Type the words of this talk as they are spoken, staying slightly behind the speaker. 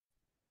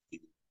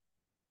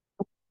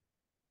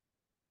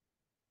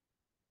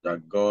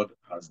that God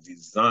has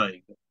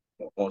designed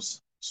for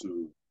us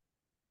to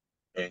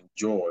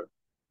enjoy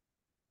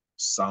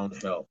sound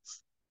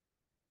health.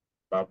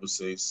 The Bible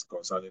says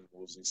concerning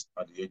Moses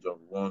at the age of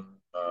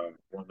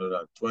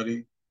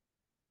 120,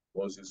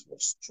 Moses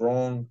was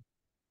strong,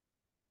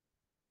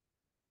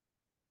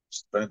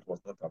 strength was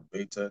not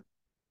abated.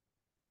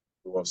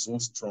 He was so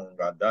strong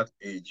at that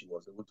age, he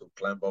was able to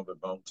climb up a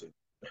mountain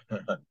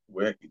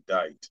where he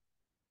died.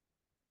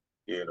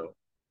 You know,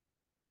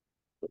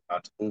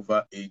 at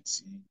over 80,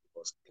 he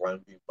was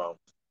climbing mountains.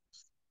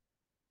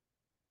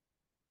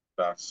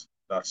 That's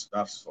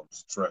some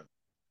strength.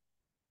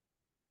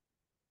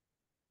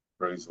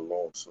 Praise the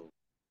Lord. So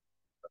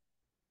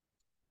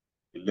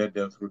he led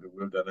them through the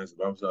wilderness. The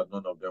Bible said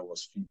none of them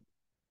was feeble.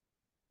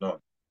 None.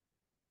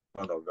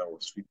 None of them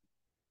was feeble.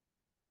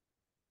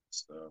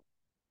 So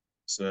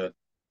said,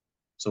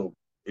 so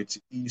it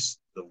is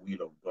the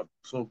will of God.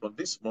 So, but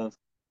this month,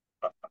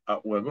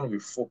 we're going to be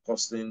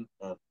focusing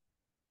on,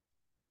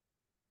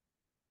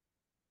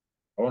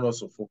 I want us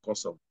to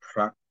focus on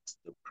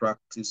the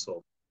practice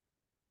of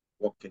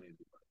walking in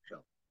divine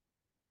health.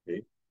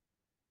 Okay?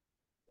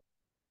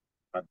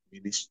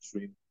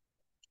 Administering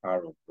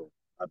power of God.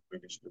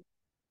 Administering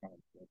power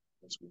of God.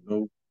 Because we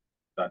know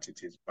that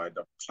it is by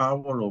the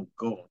power of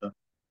God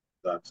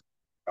that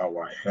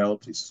our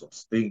health is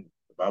sustained.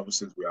 The Bible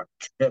says we are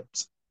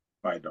kept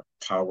by the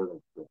power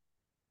of God.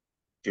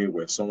 Okay,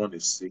 when someone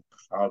is sick,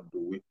 how do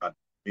we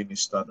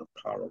administer the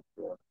power of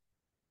God?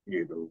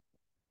 You know,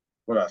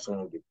 what are some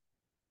of the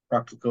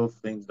practical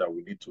things that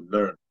we need to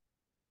learn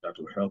that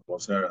will help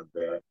us here and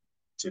there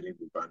attaining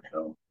divine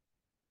health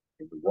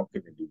and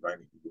walking in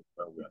divine healing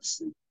when we are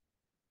sick?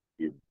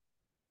 You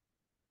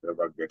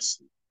never get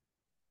sick.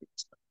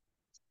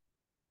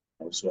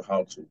 Also,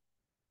 how to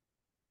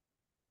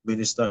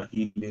minister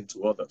healing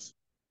to others,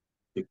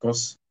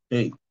 because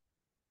hey,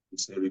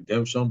 it's a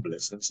redemption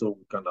blessing, so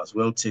we can as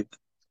well take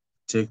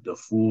the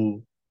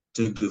full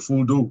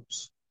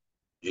dose.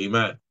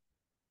 Amen.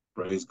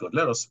 Praise God.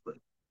 Let us pray.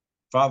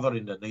 Father,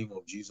 in the name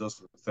of Jesus,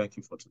 we thank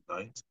you for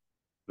tonight.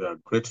 We are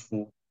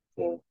grateful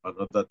for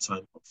another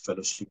time of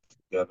fellowship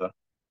together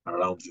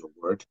around your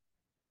word.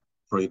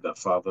 Pray that,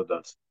 Father,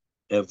 that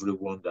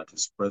everyone that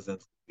is present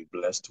will be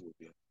blessed, will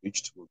be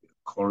enriched, will be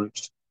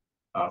encouraged.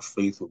 Our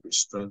faith will be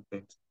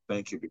strengthened.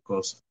 Thank you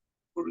because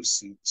we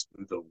receive the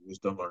spirit of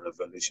wisdom and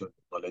revelation,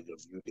 knowledge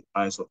of you. The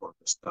eyes of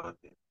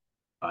understanding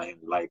are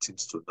enlightened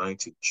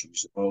tonight in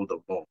Jesus, all the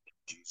more in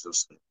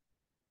Jesus' name.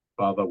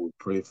 Father, we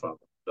pray,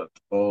 Father, that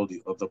all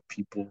the other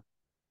people,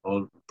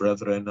 all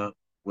brethren,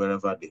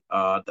 wherever they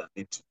are that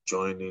need to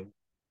join in,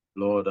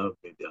 Lord,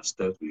 may their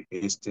steps be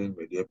hastened,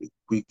 may they be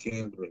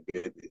quickened,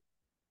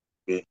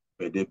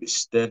 may they be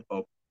stirred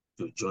up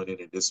to join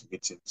in these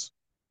meetings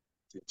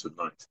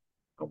tonight.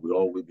 And we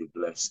all will be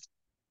blessed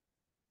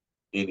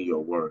in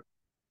your word.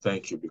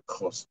 Thank you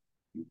because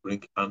you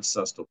bring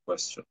answers to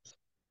questions.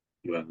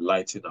 You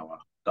enlighten our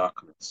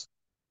darkness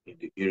in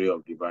the area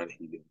of divine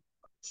healing.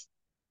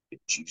 In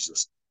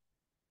Jesus'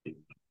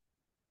 name.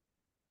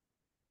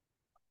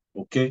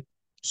 Okay,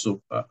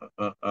 so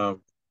I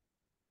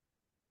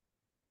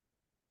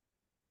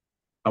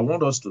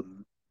want us to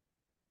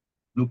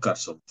look at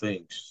some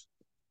things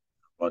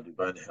about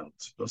divine health,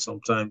 because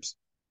sometimes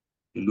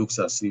it looks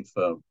as if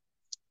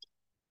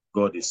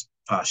God is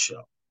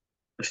partial.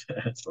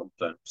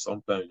 sometimes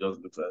it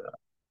just looks like that.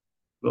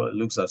 God, it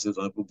looks as if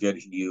some people get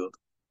healed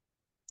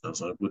and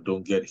some people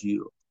don't get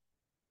healed.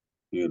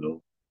 You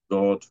know,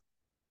 God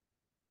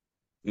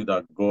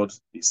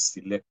is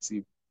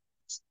selective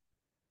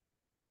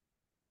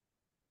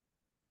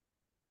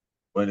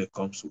when it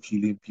comes to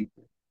healing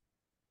people.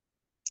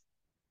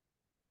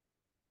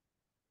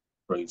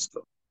 Praise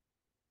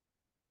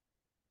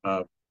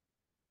God.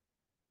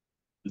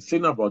 The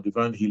thing about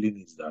divine healing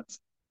is that,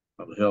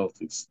 and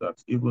health is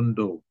that, even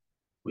though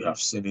we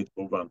have seen it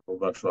over and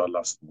over through our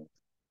last month,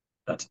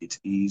 that it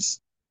is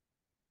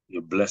a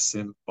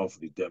blessing of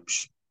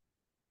redemption.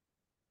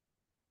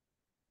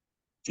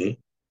 Okay?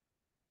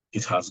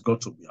 It has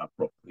got to be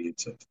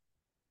appropriated.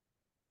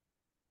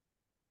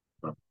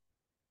 Now,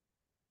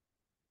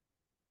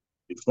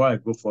 before I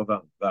go further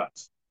than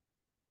that,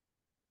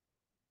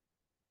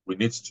 we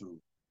need to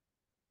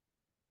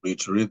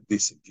reiterate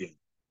this again,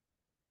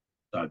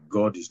 that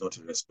God is not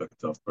a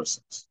respecter of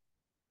persons.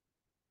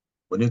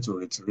 We need to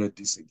reiterate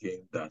this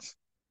again, that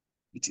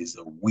it is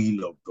the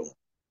will of God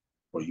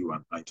for you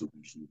and I to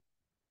be healed.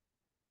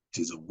 It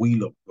is the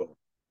will of God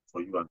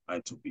for you and I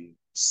to be in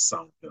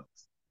sound health.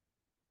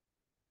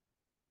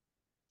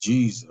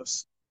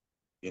 Jesus,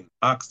 in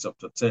Acts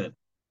chapter 10,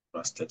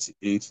 verse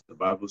 38, the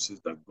Bible says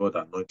that God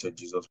anointed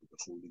Jesus with the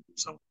Holy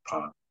Ghost and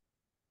power.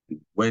 He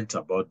went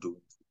about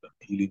doing and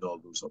healing all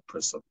those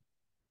oppressed of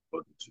the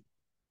body.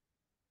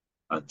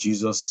 And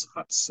Jesus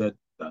had said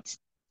that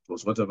it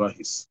was whatever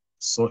he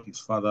saw his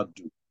Father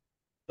do,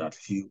 that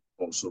he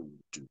also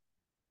would do.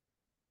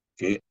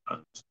 Okay,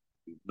 and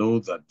we know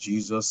that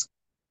Jesus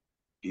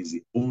is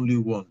the only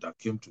one that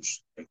came to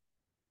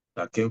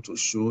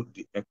show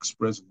the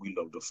express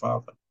will of the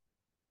Father.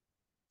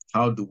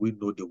 How do we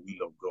know the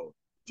will of God?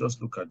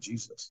 Just look at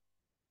Jesus.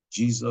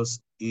 Jesus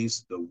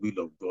is the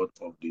will of God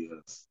on the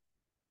earth.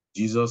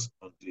 Jesus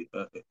on the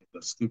in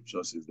the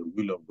scriptures is the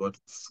will of God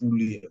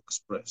fully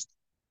expressed.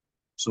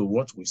 So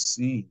what we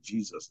see in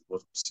Jesus is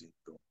what we see in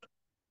God.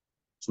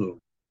 So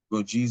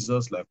God,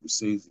 Jesus, like we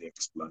say, is the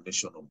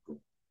explanation of God.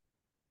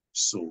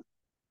 So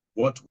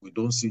what we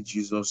don't see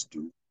Jesus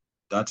do,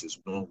 that is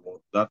not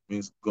what, that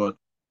means God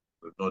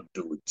will not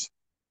do it.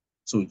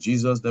 So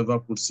Jesus never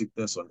put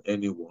sickness on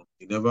anyone.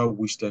 He never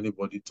wished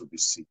anybody to be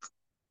sick.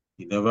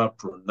 He never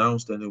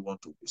pronounced anyone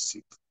to be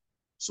sick.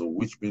 So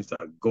which means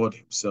that God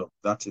himself,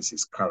 that is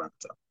his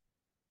character.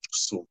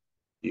 So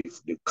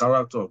if the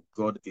character of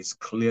God is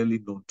clearly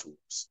known to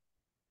us,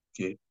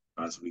 okay,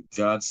 as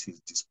regards his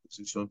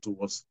disposition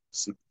towards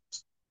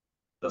sickness,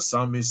 the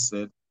psalmist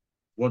said,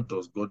 what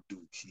does God do?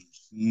 He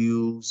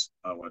heals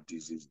our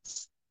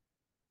diseases.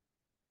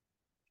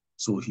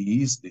 So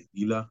he is the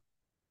healer.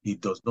 He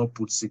does not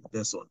put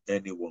sickness on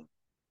anyone.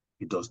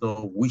 He does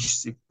not wish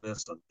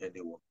sickness on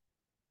anyone.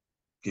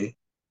 Okay?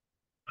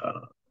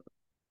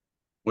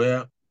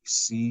 Where we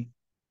see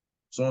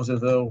someone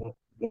says, oh,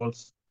 what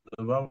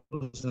the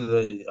Bible says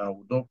that I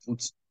will not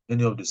put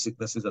any of the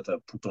sicknesses that I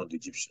put on the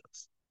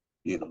Egyptians.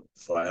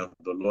 For I am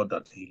the Lord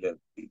that healeth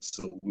thee.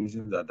 So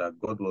wishing that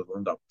God was the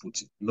one that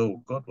put it.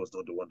 No, God was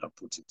not the one that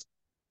put it.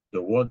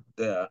 The word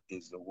there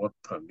is the word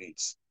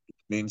permits. It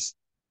means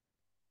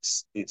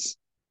it's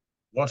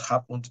what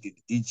happened in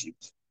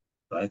Egypt,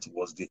 right,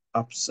 was the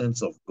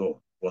absence of God,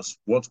 was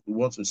what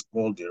is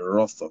called the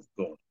wrath of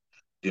God.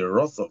 The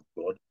wrath of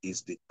God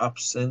is the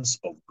absence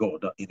of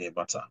God in a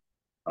matter.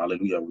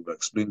 Hallelujah. We've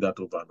explained that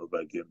over and over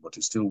again, but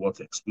it's still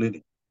worth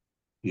explaining.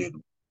 You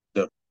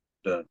know,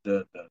 the,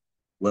 the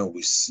when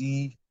we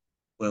see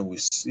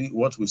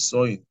what we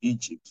saw in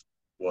Egypt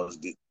was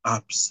the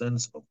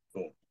absence of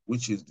God,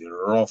 which is the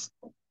wrath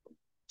of God.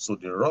 So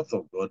the wrath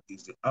of God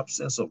is the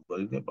absence of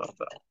God in a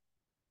matter.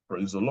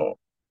 Praise the Lord.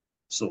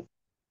 So,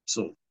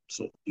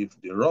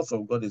 if the wrath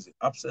of God is the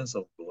absence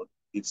of God,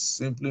 it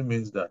simply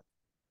means that,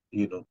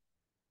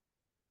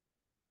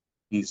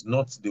 he's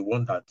not the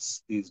one that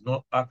is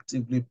not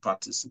actively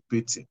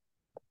participating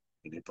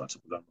in a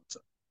particular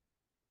matter.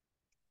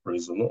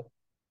 Praise the Lord.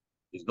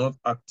 He's not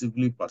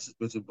actively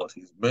participating, but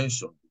he's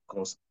mentioned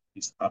because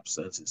his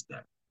absence is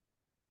there.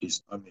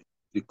 He's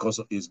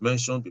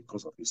mentioned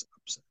because of his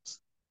absence.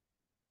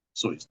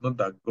 So it's not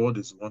that God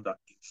is the one that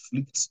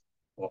inflicts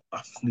or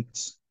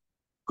afflicts.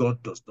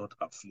 God does not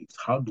afflict.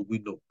 How do we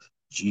know?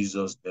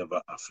 Jesus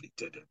never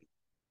afflicted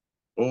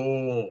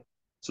anyone. Oh,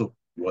 so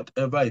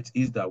whatever it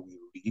is that we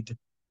read,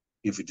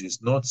 if it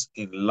is not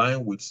in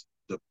line with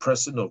the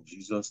person of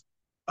Jesus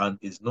and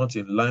is not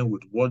in line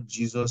with what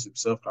Jesus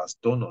himself has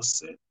done or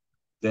said,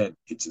 then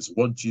it is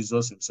what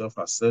Jesus himself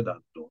has said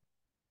and done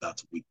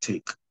that we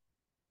take.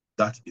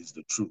 That is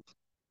the truth.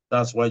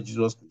 That's why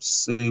Jesus could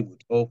say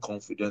with all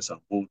confidence and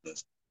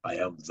boldness, I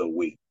am the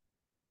way.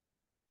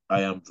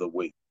 I am the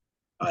way.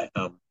 I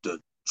am the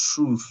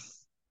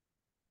truth.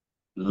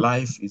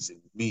 Life is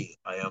in me.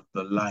 I am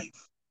the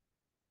life.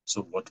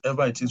 So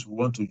whatever it is we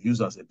want to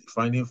use as a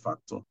defining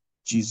factor,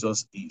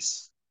 Jesus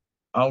is.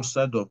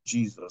 Outside of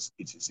Jesus,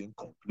 it is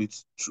incomplete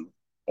truth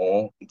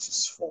or it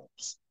is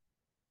false.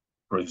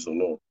 Praise the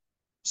Lord.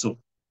 So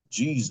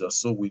Jesus,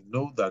 so we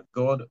know that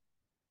God,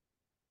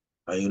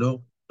 and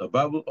the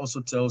Bible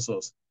also tells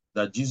us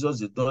that Jesus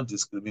did not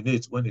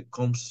discriminate when it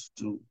came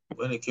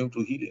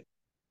to healing.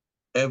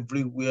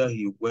 Everywhere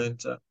he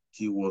went,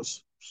 he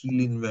was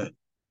healing men.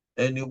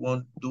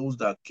 Those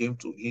that came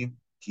to him,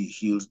 he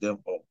heals them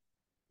all.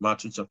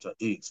 Matthew chapter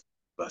 8,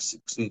 verse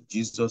 16.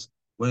 Jesus,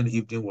 when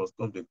evening was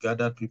come, they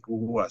gathered people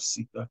who are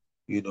sick,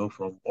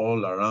 from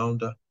all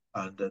around,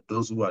 and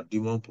those who are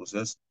demon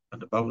possessed.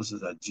 And the Bible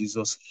says that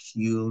Jesus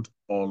healed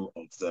all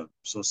of them.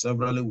 So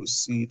severally we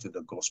see it in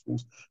the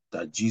Gospels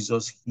that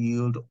Jesus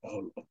healed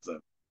all of them.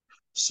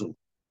 So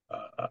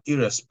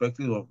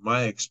irrespective of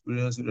my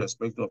experience,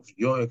 irrespective of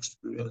your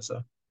experience,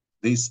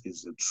 this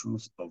is the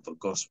truth of the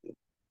gospel.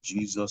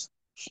 Jesus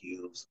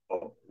heals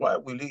all. Why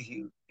will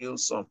he heal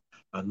some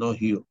and not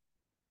heal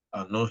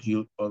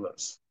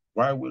others?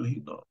 Why will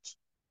he not?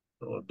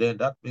 So then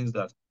that means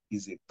that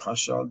he's a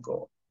partial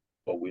God.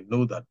 But we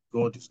know that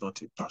God is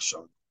not a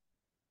partial God.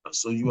 And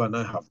so you and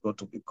I have got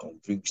to be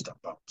convinced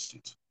about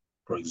it.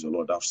 Praise the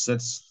Lord. I've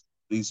said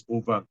this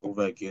over and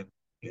over again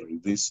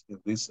in this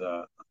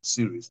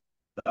series,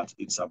 that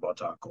it's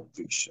about our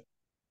conviction.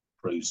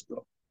 Praise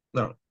God.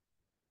 Now,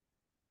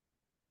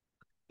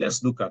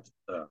 let's look at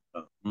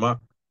Mark.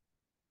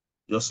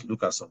 Just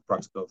look at some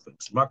practical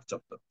things.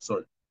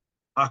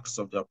 Acts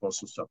of the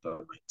Apostles chapter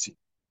 19.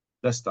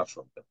 Let's start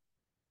from there.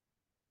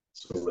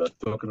 So we're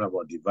talking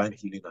about divine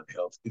healing and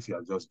health if you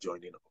are just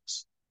joining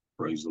us.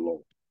 Praise the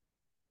Lord.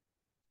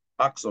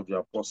 Acts of the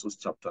Apostles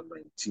chapter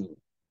 19.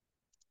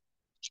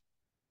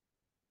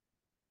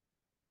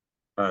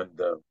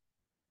 And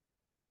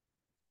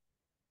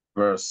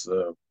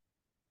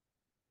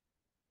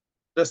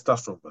let's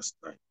start from verse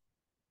 9. It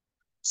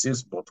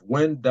says, but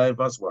when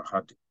divers were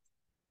had,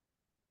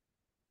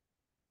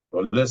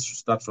 well, let's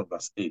start from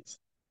verse 8.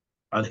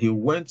 And he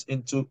went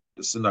into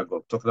the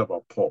synagogue, talking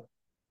about Paul,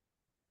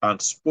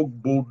 and spoke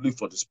boldly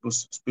for the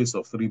space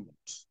of 3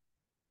 months,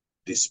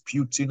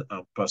 disputing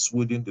and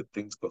persuading the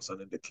things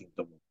concerning the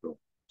kingdom of God.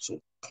 So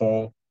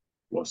Paul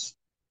was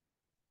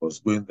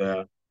going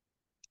there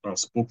and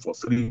spoke for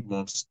 3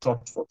 months,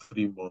 taught for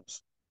 3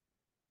 months,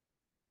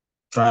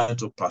 trying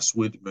to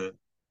persuade men,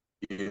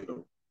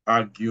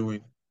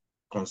 arguing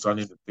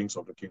concerning the things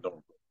of the kingdom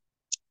of God.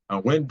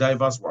 And when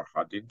divers were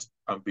hardened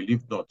and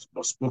believed not,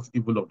 but spoke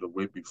evil of the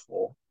way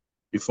before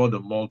the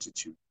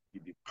multitude, he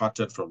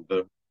departed from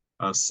them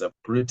and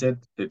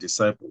separated the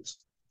disciples,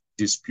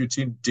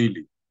 disputing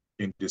daily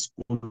in the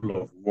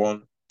school of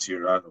one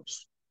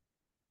Tyrannus.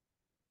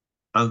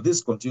 And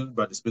this continued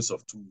by the space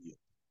of 2 years,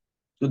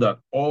 so that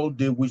all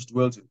they which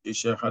dwelt in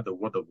Asia had the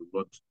word of the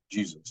Lord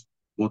Jesus,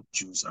 both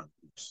Jews and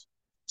Greeks.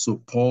 So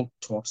Paul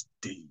taught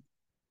daily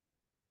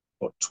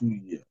for 2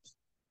 years.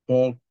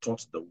 Paul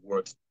taught the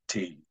word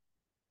daily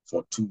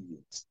for 2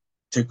 years.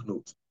 Take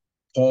note,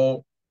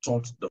 Paul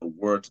taught the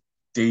word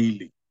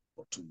daily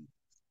for 2 years.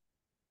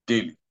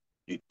 Daily,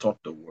 he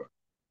taught the word.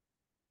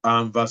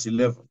 And verse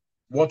 11,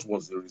 what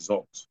was the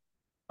result?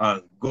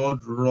 And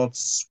God wrought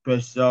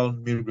special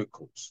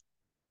miracles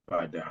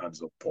by the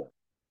hands of Paul.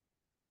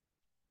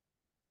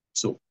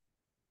 So,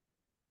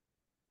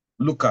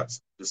 look at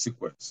the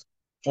sequence.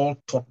 Paul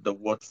taught the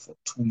word for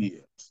 2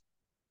 years.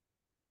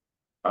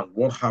 And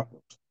what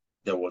happened?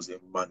 There was a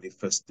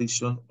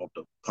manifestation of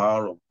the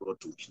power of God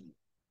to heal.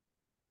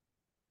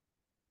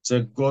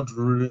 So God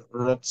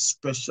wrought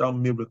special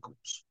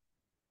miracles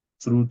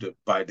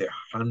by the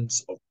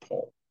hands of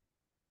Paul,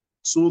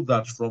 so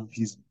that from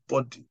his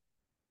body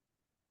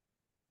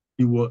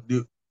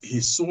he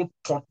so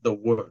taught the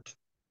word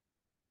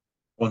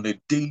on a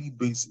daily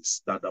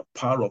basis that the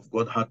power of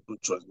God had no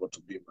choice but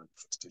to be a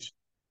manifestation.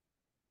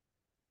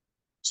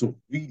 So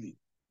really,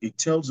 it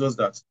tells us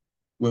that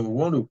when we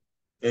want to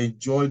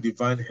enjoy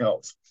divine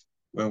health,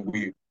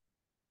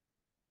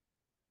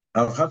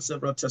 I've had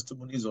several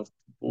testimonies of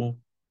people,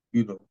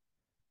 people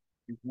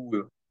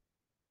will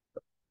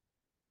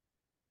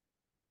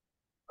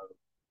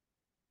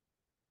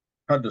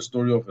had the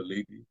story of a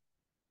lady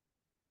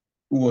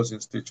who was in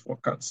stage 4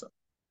 cancer.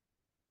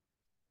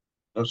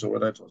 Not sure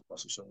whether it was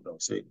Pastor Sean that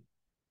was saying,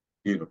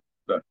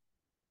 that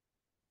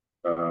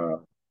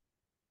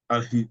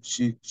and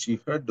she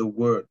heard the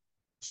word.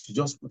 She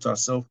just put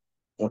herself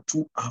for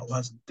 2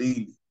 hours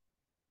daily.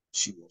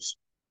 She was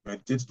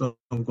meditating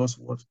on God's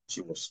word.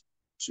 She was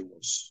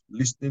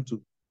listening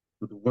to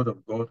the word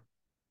of God,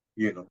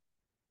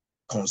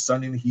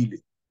 concerning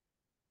healing,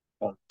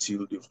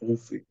 until the whole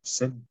thing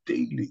said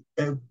daily,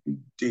 every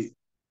day.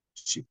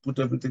 She put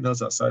everything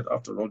else aside.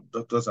 After all,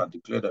 doctors had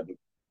declared that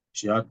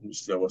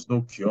there was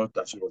no cure,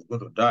 that she was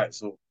going to die.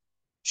 So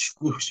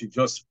she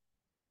just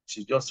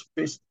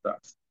faced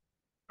that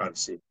and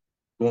said,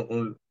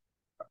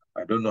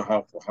 I don't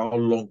know for how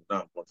long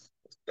now, but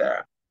it's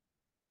there.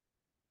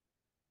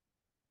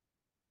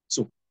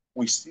 So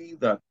we see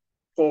that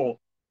Paul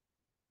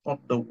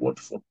taught the word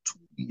for 2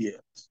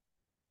 years,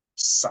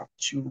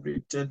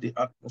 saturated the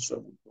atmosphere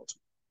with God,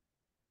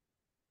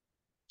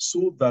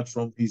 so that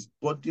from his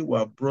body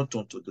were brought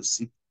unto the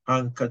sick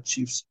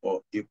handkerchiefs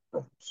or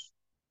aprons.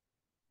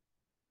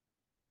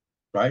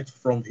 Right?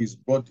 From his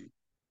body.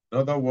 In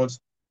other words,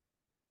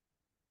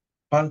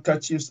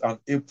 handkerchiefs and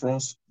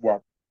aprons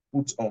were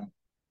put on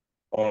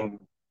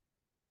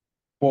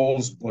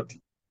Paul's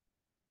body.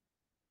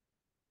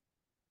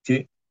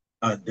 Okay?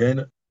 And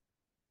then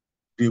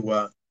they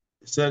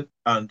said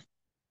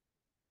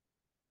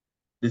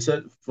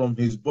from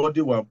his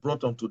body were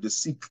brought unto the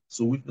sick.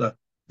 So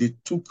they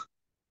took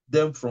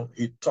them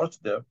he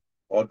touched them,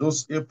 or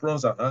those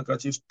aprons and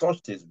handkerchiefs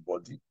touched his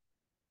body,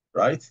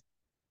 right?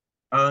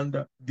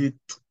 And they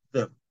took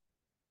them,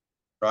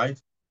 right,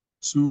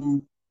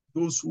 to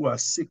those who are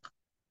sick.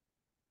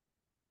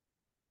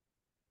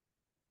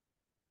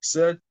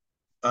 Said,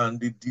 and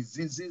the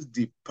diseases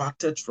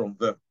departed from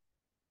them,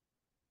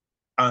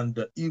 and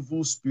the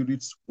evil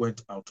spirits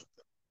went out of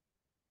them.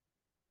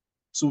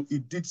 So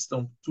it did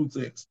two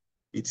things.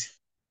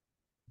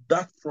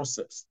 That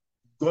process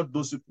got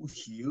those people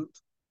healed,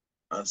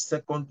 and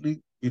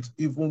secondly, it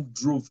even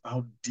drove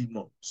out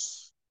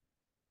demons.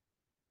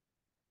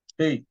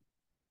 Hey,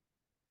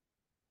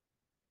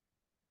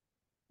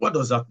 what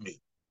does that mean?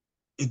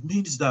 It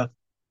means that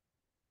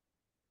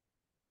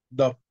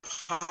the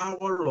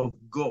power of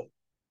God,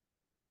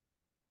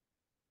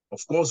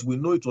 of course, we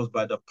know it was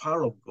by the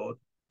power of God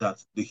that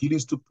the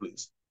healings took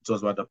place. It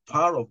was by the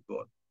power of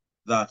God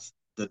that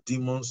the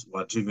demons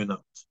were driven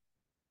out.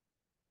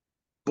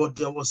 But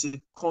there was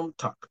a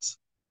contact.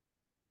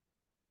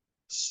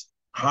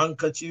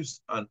 Handkerchiefs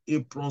and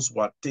aprons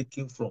were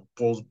taken from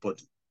Paul's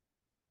body.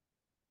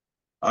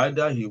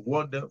 Either he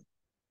wore them,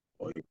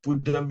 or he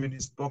put them in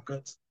his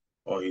pocket,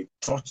 or he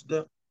touched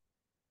them.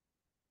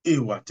 They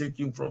were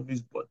taken from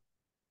his body.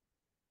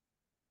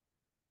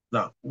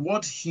 Now,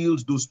 what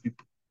healed those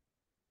people?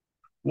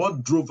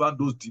 What drove out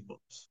those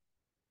demons?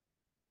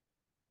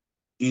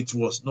 It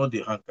was not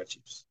the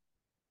handkerchiefs.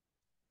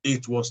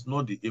 It was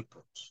not the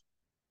aprons.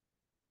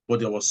 But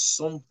there was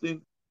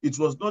something, it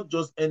was not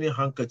just any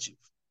handkerchief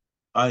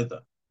either.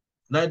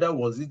 Neither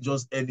was it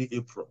just any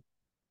apron.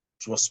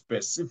 It was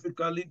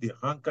specifically the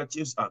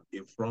handkerchiefs and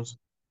aprons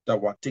that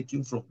were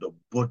taken from the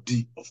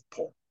body of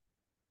Paul.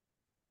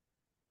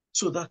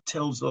 So that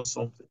tells us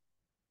something,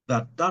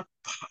 that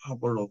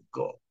power of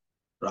God,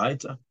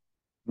 right,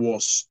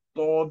 was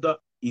stored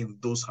in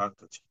those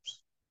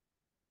handkerchiefs.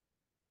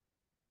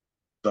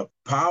 The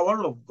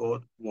power of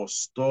God was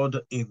stored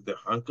in the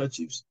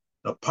handkerchiefs.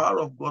 The power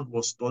of God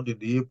was stored in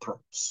the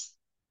aprons.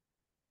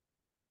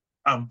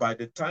 And by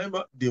the time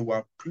they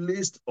were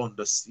placed on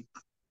the sick,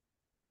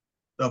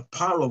 the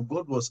power of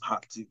God was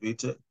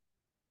activated,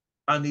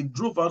 and it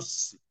drove out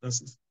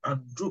sicknesses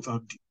and drove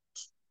out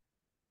demons.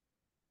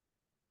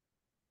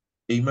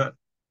 Amen.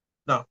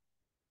 Now,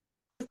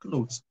 take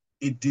note,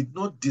 it did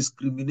not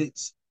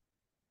discriminate.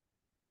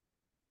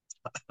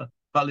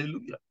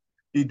 Hallelujah.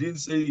 He didn't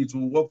say it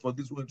will work for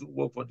this one, it will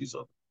work for this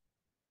other.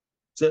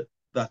 He said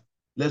that,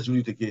 let's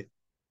read it again.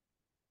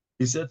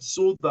 He said,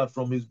 so that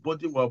from his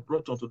body were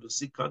brought unto the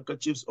sick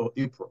handkerchiefs or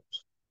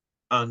aprons,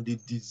 and the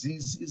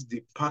diseases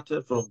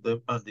departed from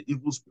them, and the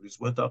evil spirits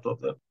went out of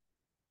them.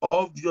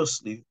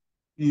 Obviously,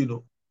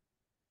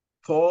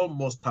 Paul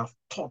must have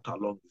taught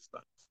along this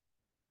line.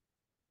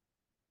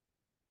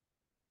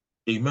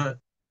 Amen.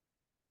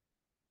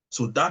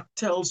 So that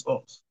tells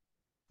us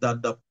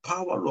that the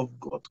power of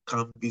God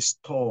can be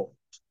stored.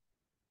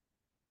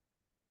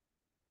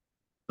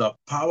 The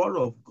power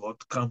of God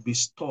can be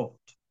stored.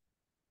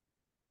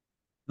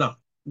 Now,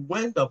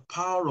 when the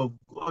power of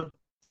God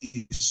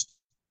is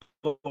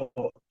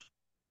stored,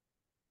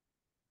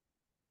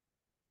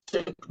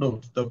 take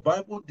note, the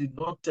Bible did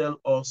not tell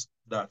us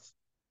that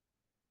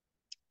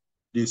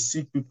the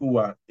sick people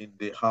were in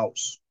the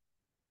house.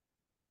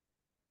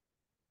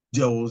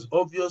 There would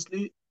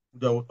obviously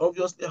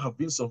have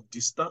been some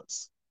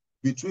distance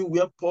between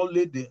where Paul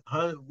laid the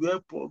hand,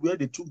 where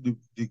they took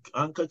the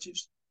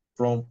handkerchiefs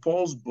from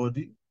Paul's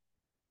body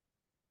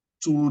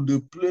to the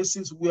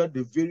places where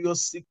the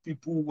various sick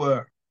people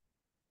were.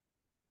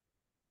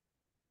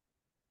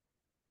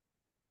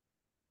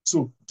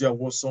 So there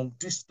was some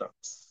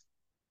distance.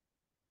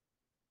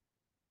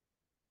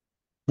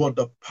 But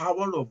the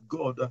power of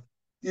God,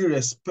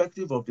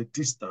 irrespective of the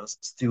distance,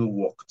 still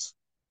worked.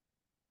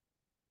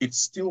 It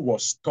still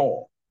was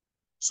stored.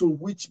 So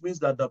which means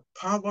that the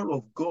power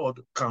of God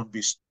can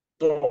be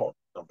stored,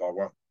 number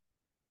one.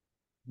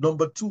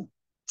 Number two,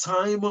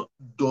 time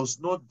does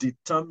not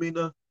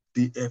determine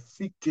the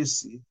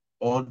efficacy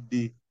or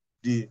the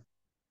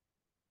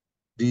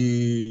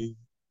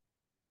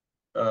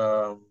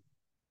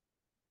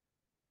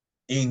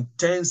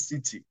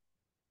intensity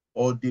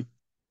or the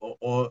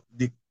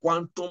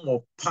quantum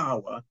of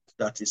power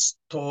that is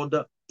stored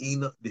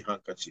in the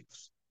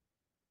handkerchiefs.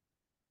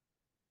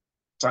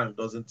 Time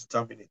doesn't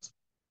determine it.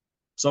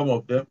 Some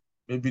of them,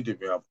 maybe they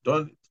may have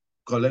done it,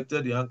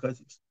 collected the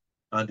handkerchiefs,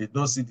 and did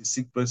not see the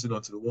sick person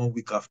until 1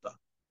 week after.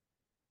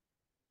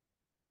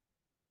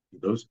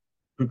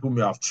 People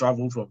may have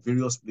traveled from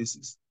various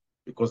places,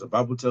 because the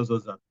Bible tells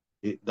us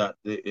that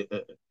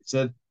it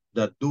said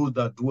that those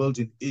that dwelt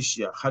in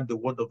Asia had the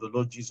word of the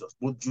Lord Jesus,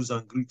 both Jews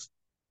and Greeks.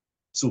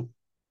 So,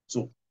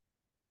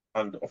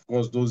 and of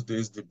course, those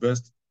days,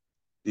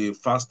 the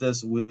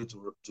fastest way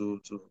to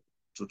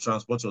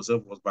transport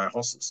yourself was by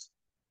horses,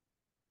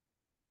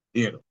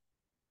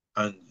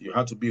 and you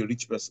had to be a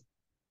rich person.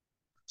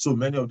 So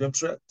many of them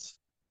trekked.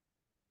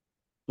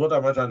 What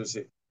am I trying to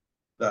say?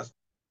 That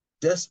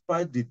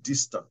despite the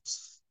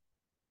distance,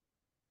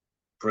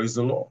 praise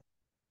the Lord,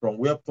 from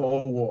where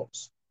Paul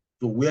was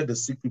to where the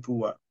sick people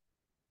were,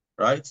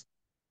 right?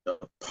 The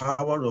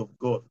power of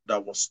God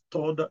that was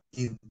stored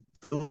in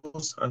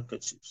those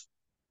handkerchiefs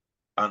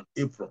and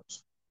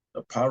aprons,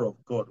 the power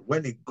of God,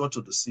 when it got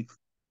to the sick,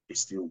 it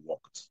still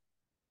worked.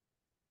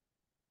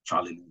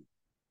 Hallelujah.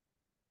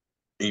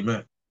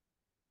 Amen.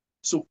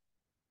 So,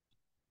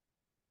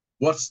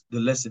 what's the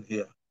lesson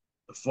here?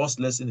 The first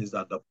lesson is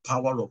that the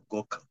power of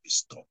God can be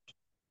stored.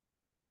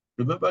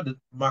 Remember the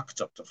Mark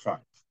chapter 5.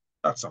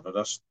 That's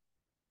another,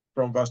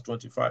 from verse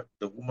 25,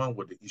 the woman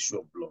with the issue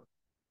of blood.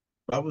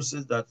 The Bible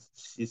says that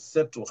she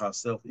said to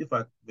herself, if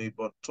I may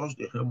but touch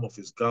the hem of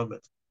his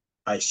garment,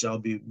 I shall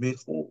be made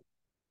whole.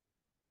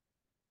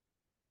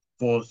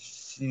 For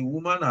the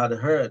woman had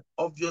heard,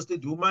 obviously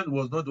the woman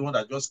was not the one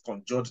that just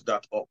conjured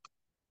that up.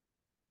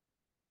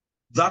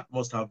 That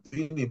must have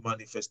been a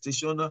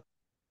manifestation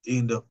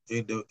in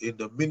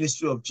the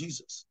ministry of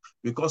Jesus,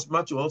 because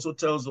Matthew also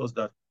tells us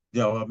that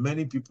there are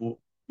many people,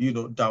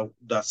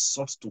 that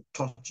sought to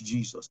touch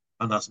Jesus,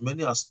 and as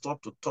many as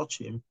sought to touch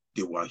him,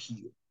 they were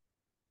healed.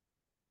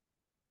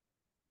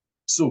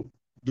 So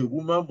the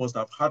woman must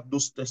have had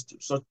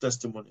such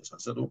testimonies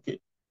and said, okay,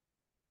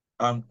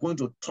 I'm going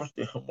to touch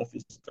the hem of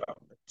his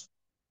garment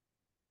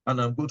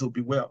and I'm going to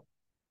be well.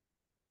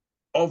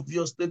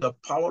 Obviously, the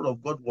power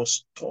of God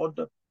was stored.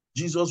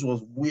 Jesus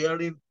was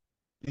wearing,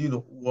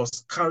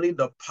 was carrying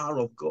the power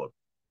of God,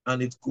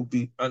 and it could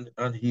be,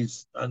 and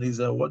his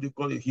what do you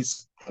call it,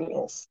 his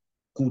cloth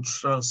could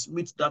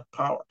transmit that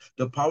power.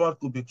 The power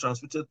could be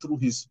transmitted through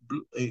his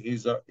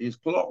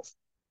cloth.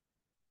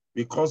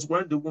 Because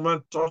when the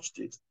woman touched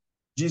it,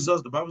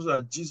 the Bible says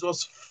that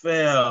Jesus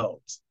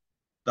felt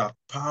that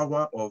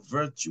power of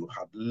virtue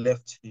had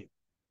left him.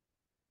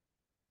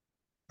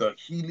 The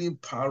healing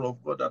power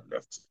of God had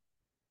left him.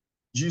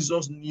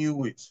 Jesus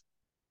knew it.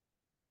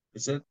 He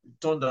said, he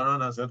turned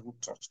around and said, who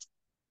touched?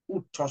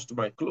 Who touched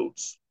my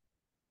clothes?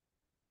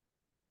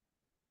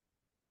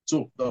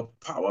 So the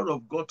power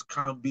of God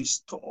can be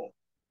stored.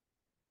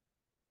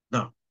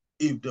 Now,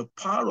 if the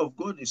power of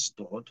God is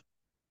stored,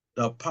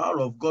 the power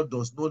of God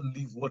does not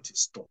leave what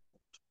is stored.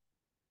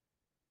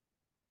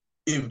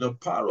 If the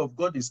power of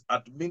God is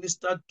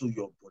administered to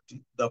your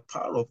body, the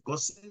power of God,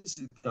 since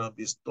it can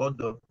be stored,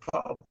 the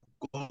power of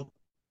God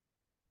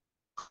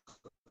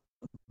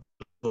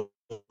does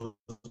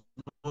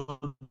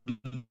not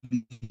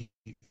leave.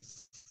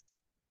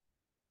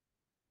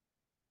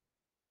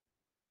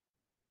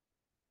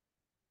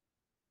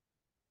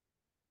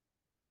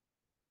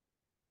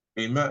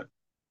 Amen.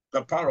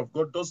 The power of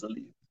God doesn't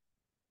leave.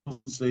 It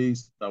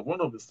says that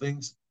one of the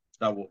things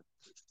that will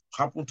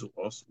happen to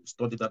us, we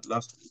studied that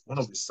last week, one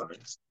of the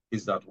signs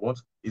is that what?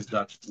 Is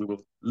that we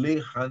will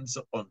lay hands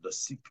on the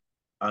sick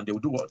and they will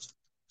do what?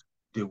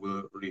 They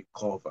will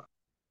recover.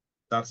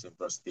 That's in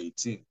verse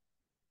 18.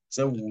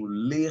 So we will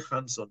lay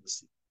hands on the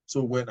sick.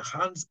 So when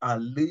hands are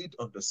laid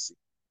on the sick,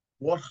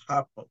 what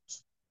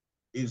happens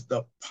is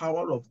the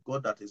power of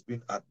God that is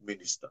being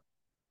administered.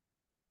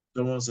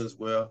 Someone says,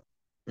 well,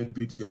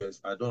 maybe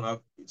yes, I don't have,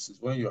 it's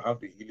when you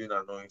have the healing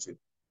anointing.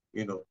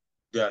 You know,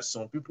 there are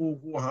some people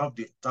who have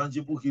the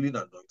tangible healing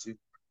anointing,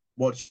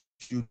 but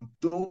you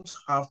don't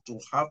have to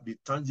have the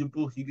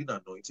tangible healing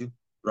anointing,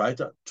 right,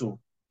 to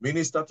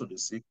minister to the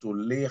sick, to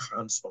lay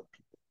hands on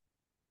people.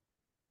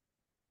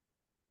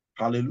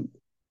 Hallelujah.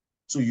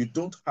 So you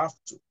don't have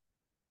to.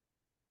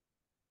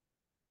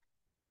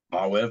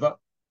 However,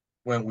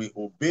 when we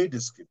obey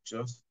the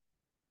scriptures,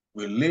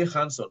 we lay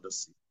hands on the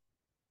sick.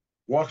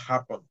 What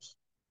happens?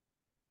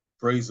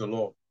 Praise the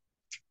Lord.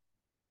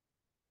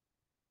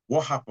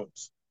 What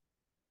happens?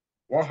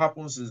 What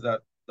happens is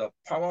that the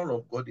power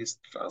of God is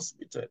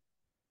transmitted.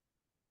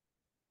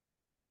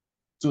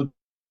 So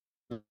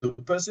the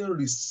person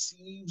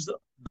receives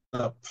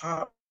the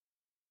power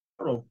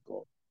of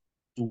God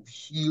to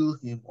heal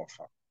him or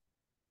her.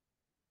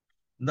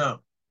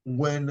 Now,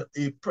 when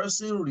a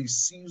person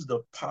receives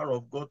the power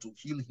of God to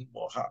heal him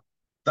or her,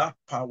 that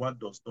power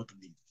does not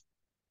leave.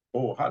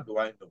 Oh, how do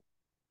I know?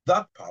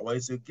 That power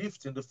is a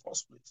gift in the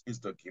first place. It's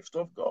the gift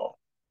of God.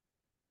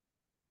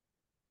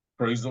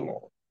 Praise the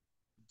Lord.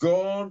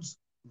 God's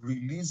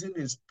releasing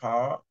his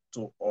power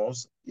to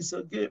us is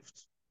a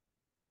gift.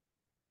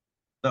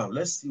 Now,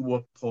 let's see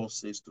what Paul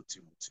says to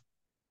Timothy.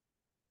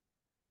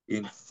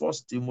 In 1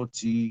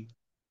 Timothy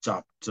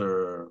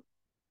chapter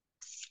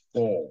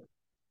 4.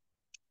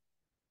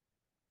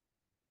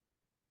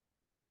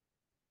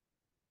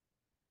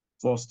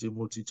 1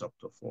 Timothy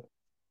chapter 4.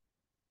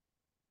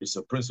 It's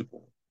a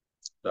principle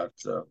that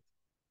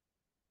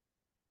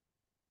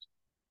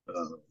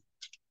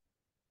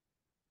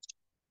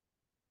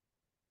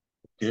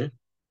okay,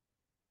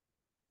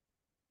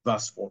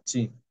 verse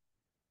 14.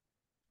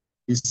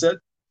 He said,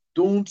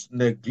 don't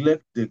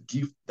neglect the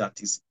gift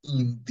that is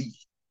in thee,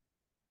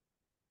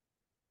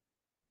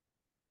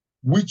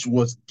 which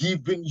was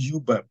given you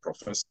by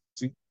prophecy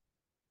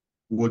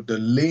with the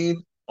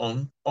laying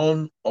on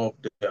of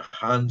the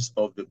hands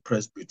of the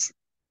presbytery.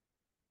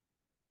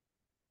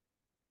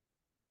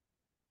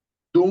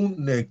 Don't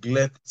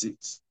neglect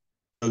it.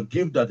 The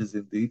gift that is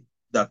in thee,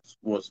 that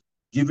was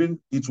given,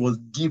 it was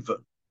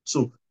given.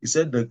 So he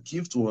said the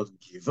gift was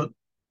given,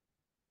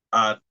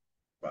 and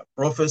by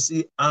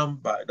prophecy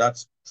and by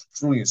that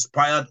through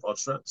inspired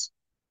utterance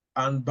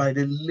and by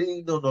the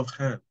laying on of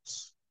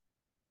hands.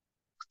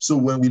 So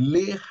when we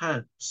lay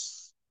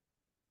hands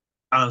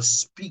and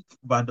speak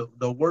by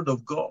the word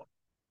of God,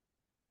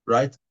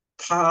 right?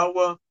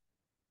 Power,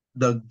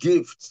 the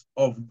gift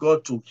of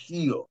God to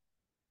heal,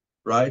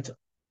 right?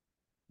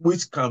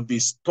 Which can be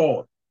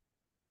stored,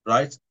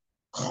 right?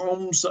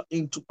 Comes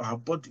into our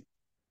body.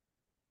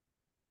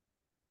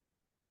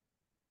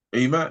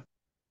 Amen.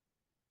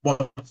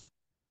 But,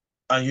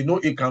 and you know,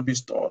 it can be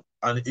stored,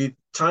 and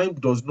time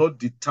does not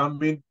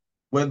determine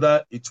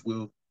whether it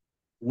will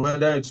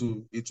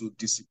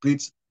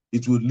dissipate,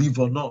 it will live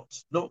or not.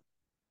 No.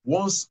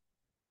 Once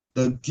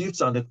the gifts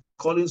and the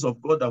callings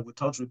of God are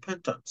without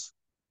repentance,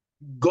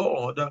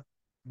 God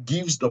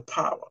gives the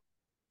power.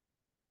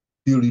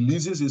 He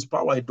releases his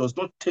power. He does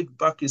not take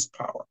back his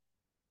power.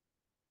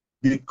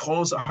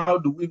 Because how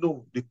do we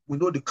know? We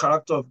know the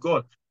character of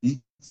God.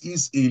 He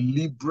is a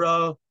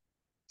liberal,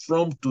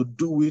 from to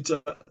do it,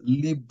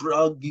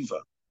 liberal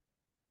giver.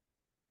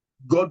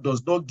 God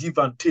does not give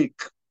and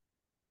take.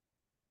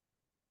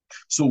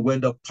 So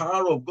when the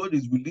power of God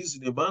is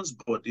released in a man's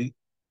body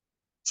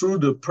through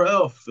the prayer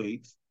of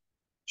faith,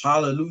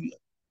 hallelujah,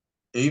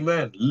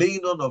 amen,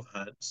 laying on of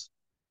hands,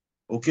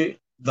 okay,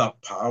 the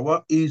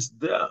power is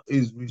there,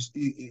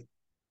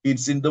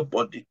 it's in the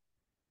body.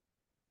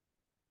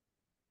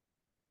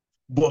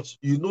 But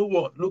you know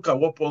what? Look at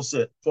what Paul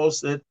said. Paul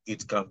said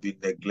it can be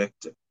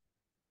neglected.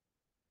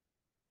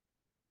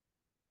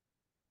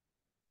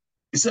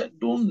 He said,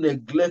 don't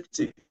neglect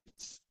it.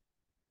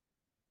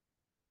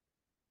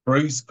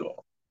 Praise God.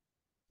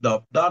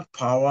 That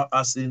power,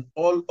 as in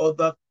all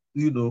other,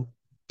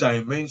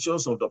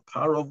 dimensions of the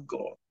power of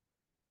God.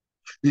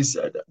 He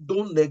said,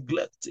 don't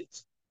neglect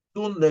it.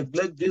 Don't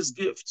neglect this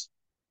gift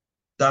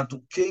that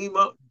came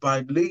out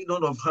by laying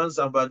on of hands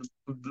and by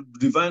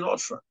divine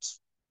utterance,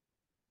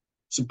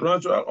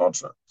 supernatural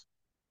utterance.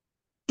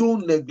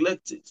 Don't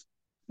neglect it.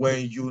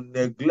 When you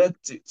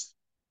neglect it,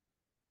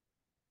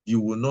 you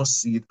will not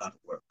see it at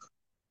work.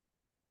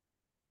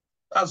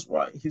 That's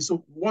why he said,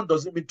 what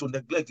does it mean to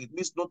neglect? It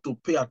means not to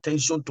pay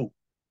attention to,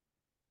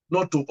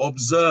 not to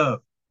observe.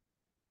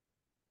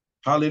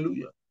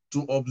 Hallelujah.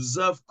 To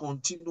observe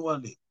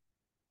continually.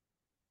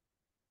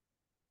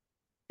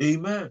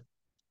 Amen.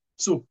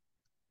 So,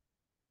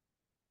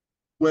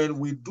 when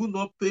we do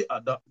not pay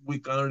that, we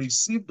can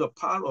receive the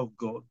power of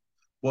God,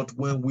 but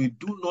when we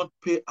do not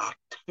pay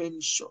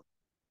attention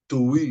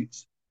to it,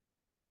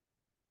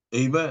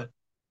 amen,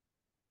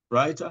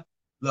 right?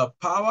 The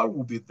power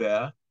will be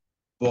there,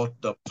 but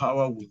the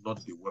power will not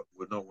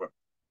work.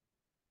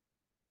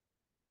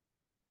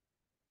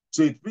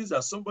 So it means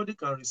that somebody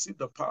can receive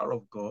the power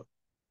of God,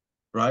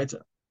 right,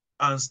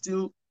 and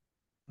still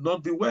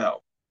not be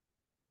well.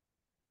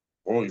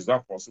 Oh, is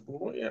that possible?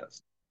 Oh,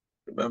 yes.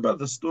 Remember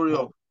the story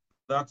of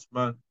that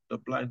man, the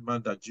blind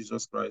man that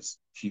Jesus Christ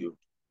healed.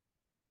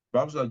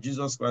 Perhaps that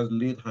Jesus Christ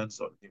laid hands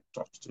on him,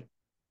 touched him.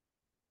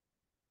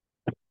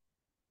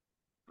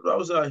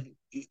 Perhaps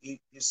he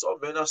saw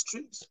men as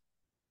trees.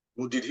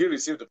 Well, did he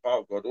receive the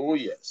power of God? Oh,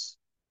 yes.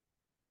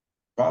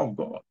 The power of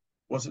God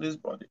was in his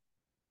body.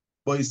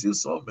 But he still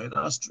saw men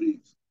as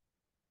trees.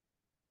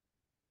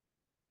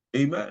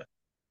 Amen.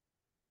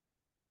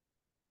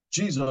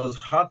 Jesus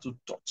had to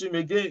touch him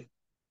again.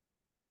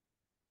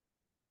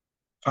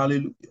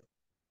 Hallelujah.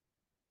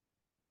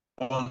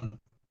 Until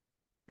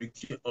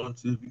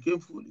he became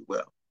fully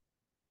well.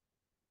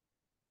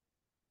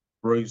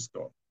 Praise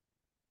God.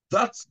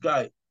 That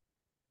guy,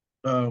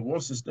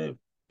 what's his name?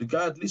 The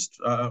guy at least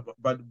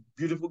by the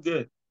beautiful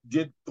gate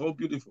called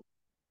Beautiful.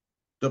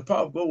 The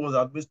power of God was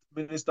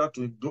administered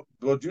to him.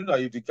 God, you know,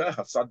 if the guy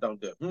had sat down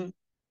there,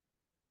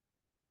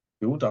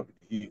 he would have been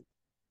healed.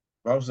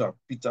 Bible says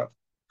Peter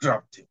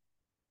grabbed him.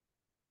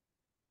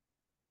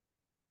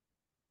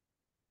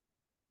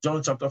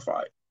 John chapter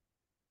 5.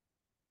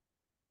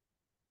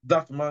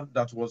 That man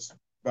that was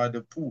by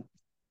the pool,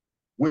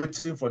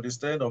 waiting for the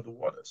stirring of the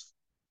waters.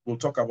 We'll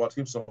talk about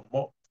him some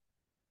more.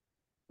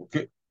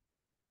 Okay?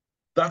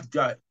 That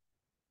guy,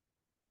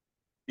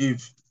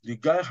 if the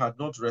guy had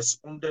not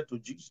responded to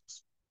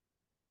Jesus,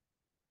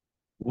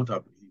 he would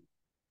have been healed.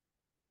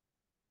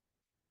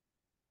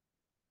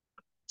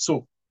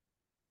 So,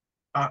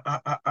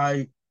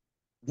 I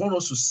want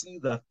us to see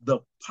that the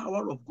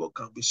power of God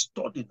can be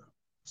stored in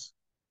us.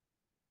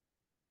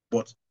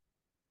 But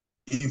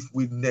if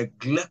we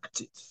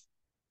neglect it,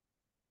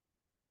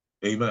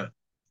 amen,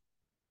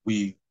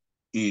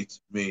 it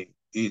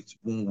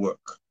won't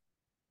work.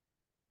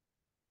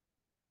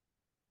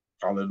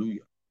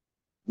 Hallelujah.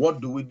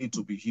 What do we need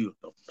to be healed?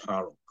 The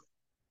power of God.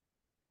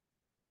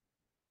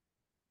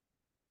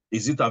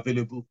 Is it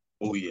available?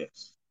 Oh,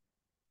 yes.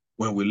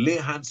 When we lay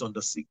hands on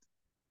the sick,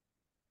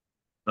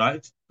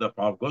 right, the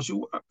power of God should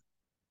work.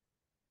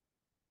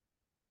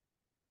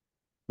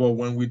 But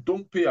when we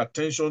don't pay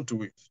attention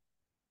to it,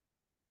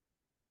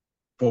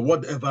 for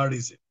whatever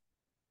reason,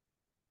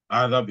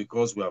 either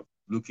because we are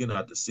looking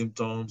at the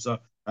symptoms,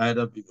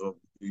 either because,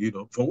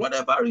 for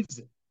whatever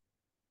reason,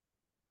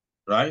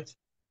 right,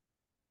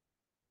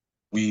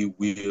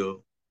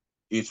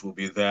 it will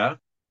be there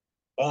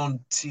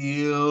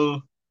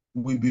until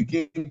we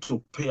begin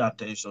to pay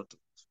attention to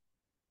it.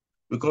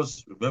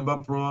 Because remember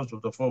Proverbs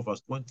chapter 4,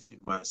 verse 20,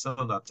 my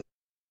son,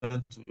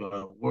 attend to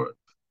your word.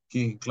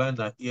 He inclined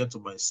thy ear to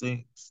my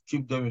sayings.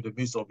 Keep them in the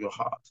midst of your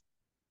heart.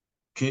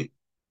 Okay?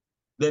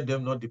 Let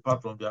them not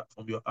depart from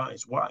your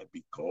eyes. Why?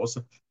 Because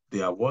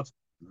they are what?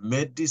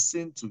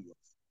 Medicine to your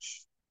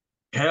flesh.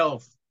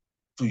 Health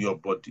to your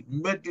body.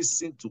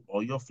 Medicine to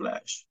all your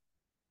flesh.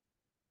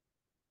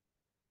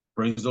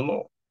 Praise the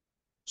Lord.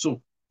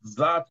 So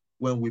that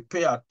when we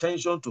pay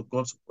attention to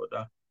God's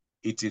word,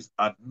 it is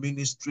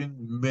administering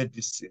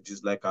medicine. It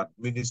is like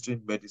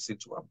administering medicine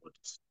to our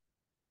bodies.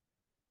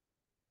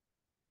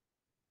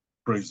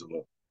 Praise the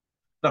Lord.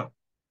 Now,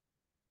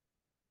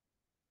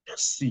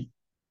 let's see.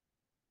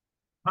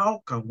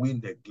 How can we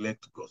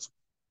neglect God's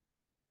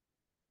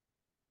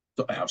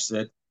word? So I have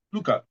said,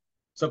 look at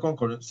 1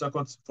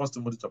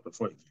 Timothy chapter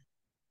 4 again.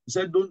 He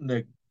said, don't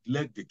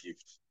neglect the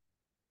gift.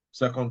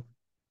 2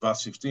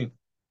 verse 15.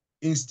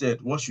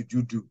 Instead, what should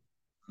you do?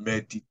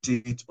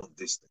 Meditate on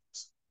these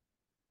things.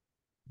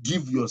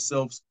 Give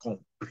yourselves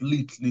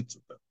completely to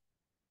them.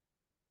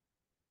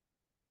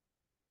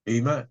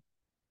 Amen.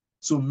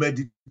 So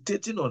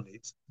meditating on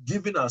it,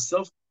 giving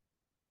ourselves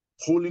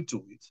wholly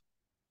to it,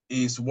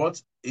 is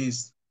what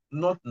is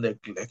not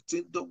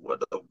neglecting the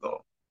word of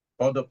God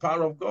or the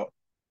power of God.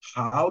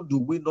 How do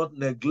we not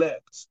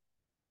neglect?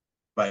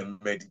 By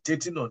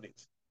meditating on it.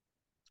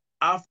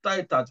 After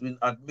it has been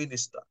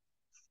administered,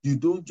 you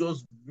don't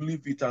just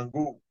leave it and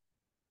go.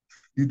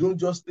 You don't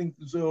just think,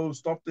 so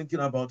stop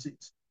thinking about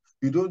it.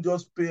 You don't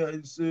just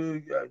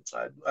say,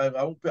 I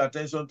won't pay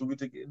attention to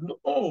it again.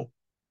 No.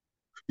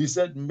 He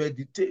said,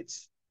 meditate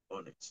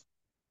on it.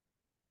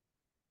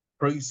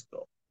 Praise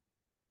God.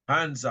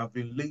 Hands have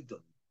been laid on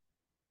me.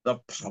 The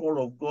power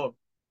of God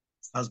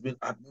has been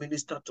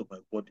administered to my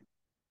body.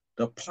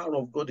 The power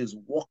of God is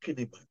working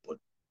in my body.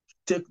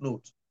 Take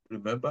note.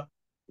 Remember,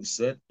 we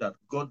said that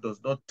God does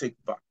not take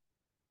back.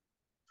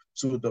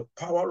 So the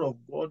power of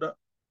God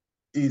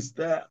is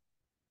there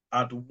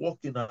at work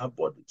in our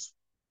bodies.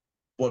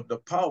 But the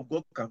power of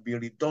God can be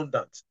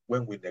redundant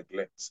when we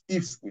neglect,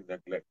 if we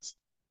neglect,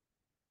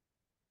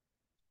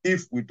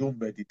 if we don't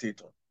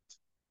meditate on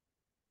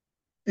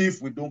it,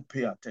 if we don't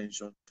pay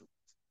attention to it.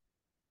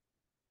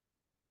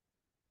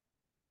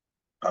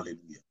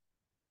 Hallelujah.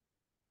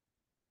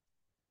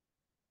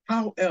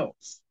 How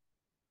else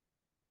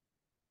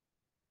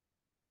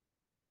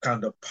can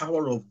the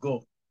power of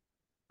God,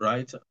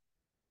 right,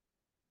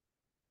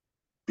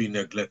 be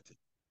neglected?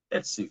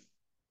 Let's see.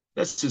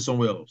 Let's see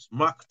somewhere else.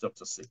 Mark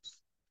chapter 6.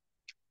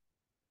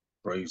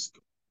 Praise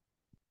God.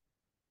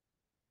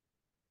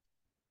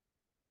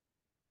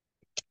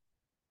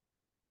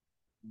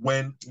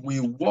 When we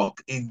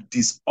walk in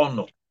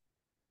dishonor,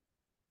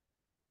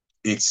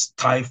 it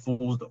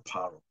stifles the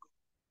power of God.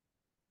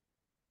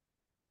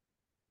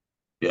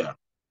 Yeah.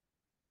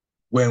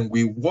 When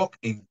we walk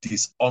in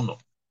dishonor,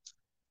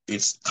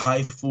 it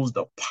stifles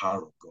the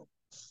power of God.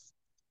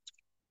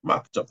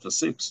 Mark chapter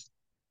 6.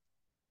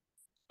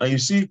 And you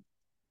see,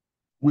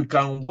 we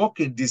can walk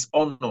in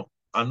dishonor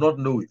and not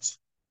know it.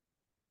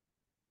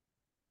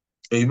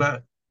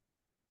 Amen.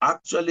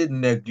 Actually,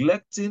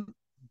 neglecting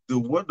the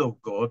word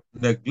of God,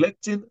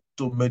 neglecting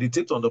to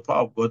meditate on the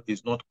power of God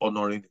is not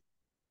honoring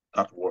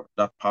that word,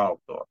 that power of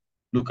God.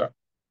 Look at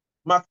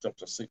Mark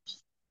chapter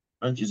 6.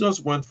 And Jesus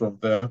went from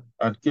there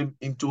and came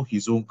into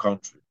his own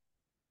country.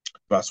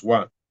 Verse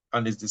 1.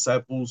 And his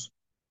disciples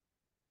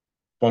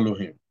follow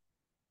him.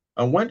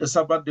 And when the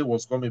Sabbath day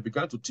was come, he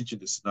began to teach in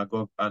the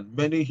synagogue, and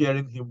many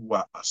hearing him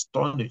were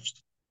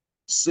astonished,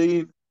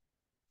 saying,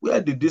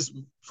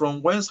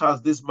 from whence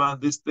has this man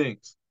these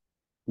things?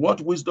 What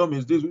wisdom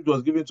is this which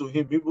was given to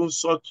him? Even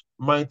such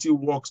mighty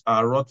works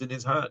are wrought in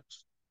his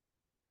hands.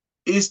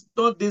 Is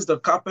not this the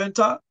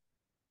carpenter?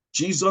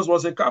 Jesus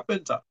was a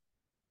carpenter,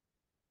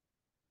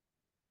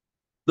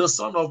 the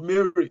son of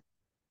Mary,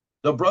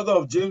 the brother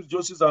of James,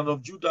 Joseph, and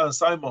of Judah and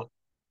Simon.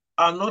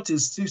 Are not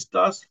his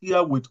sisters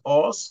here with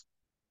us?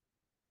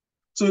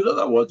 So in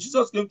other words,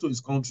 Jesus came to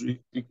his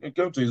country, he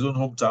came to his own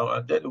hometown,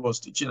 and then he was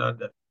teaching.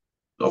 And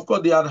of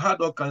course, they had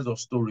heard all kinds of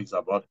stories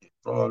about him,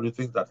 probably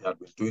things that he had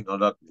been doing in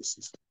other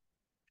places,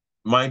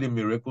 mighty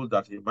miracles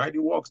mighty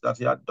works that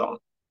he had done.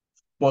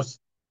 But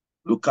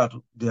look at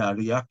their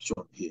reaction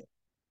here.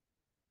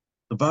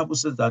 The Bible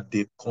says that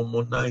they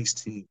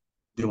commonized him.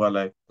 They were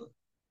like,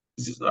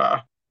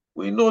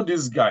 we know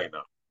this guy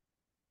now.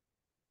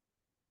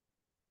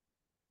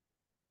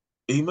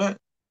 Amen.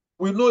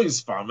 We know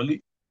his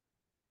family.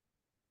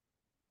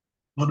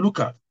 But look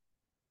at,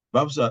 the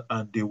Bible said,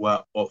 and they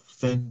were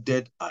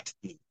offended at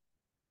him.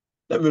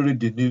 Let me read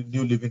the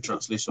New Living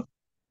Translation.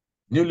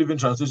 New Living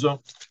Translation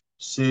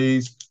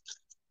says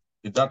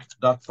in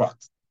that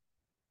part,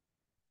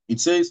 it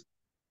says,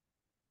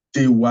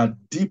 they were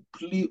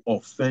deeply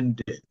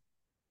offended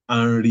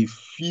and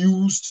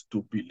refused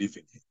to believe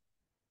in him.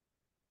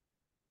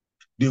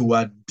 They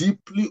were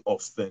deeply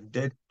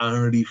offended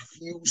and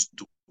refused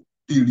to.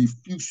 They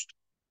refused.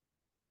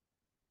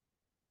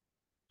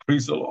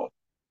 Praise the Lord.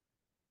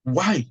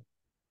 Why?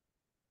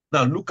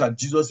 Now look at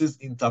Jesus'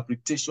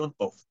 interpretation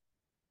of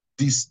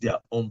this, their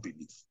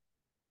unbelief.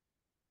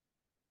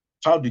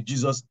 How did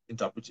Jesus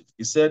interpret it?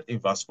 He said in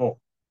verse 4,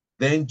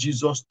 then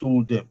Jesus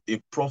told them, a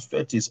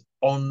prophet is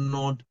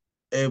honored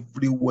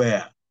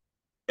everywhere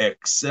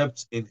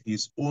except in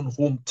his own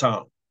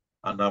hometown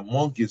and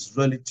among his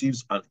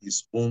relatives and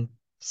his own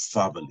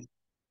family.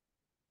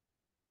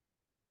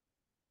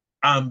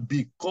 And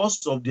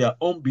because of their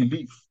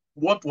unbelief,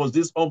 what was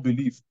this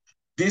unbelief?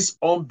 This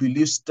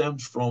unbelief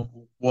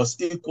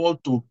was equal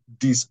to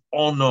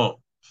dishonor.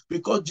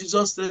 Because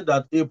Jesus said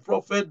that a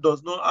prophet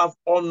does not have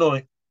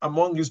honor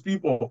among his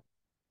people.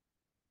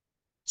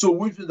 So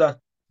which is that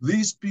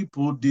these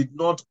people did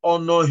not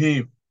honor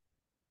him.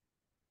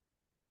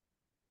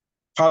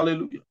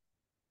 Hallelujah.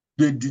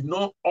 They did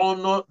not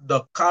honor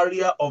the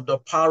carrier of the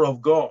power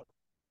of God.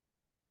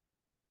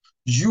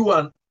 You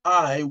and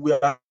I, we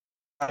are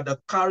the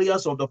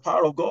carriers of the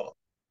power of God.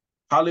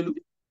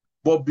 Hallelujah.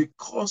 But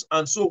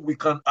and so we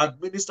can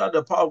administer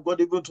the power of God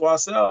even to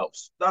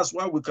ourselves. That's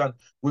why we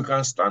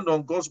can stand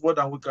on God's word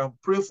and we can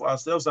pray for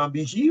ourselves and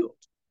be healed.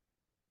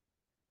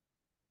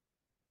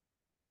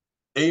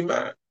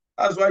 Amen.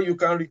 That's why you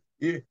can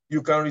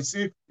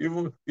receive,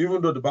 even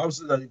though the Bible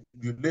says that if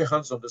you lay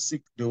hands on the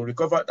sick, they will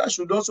recover. That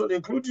should also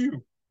include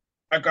you.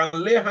 I can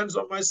lay hands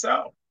on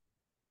myself.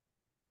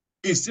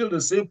 It's still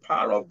the same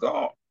power of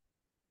God.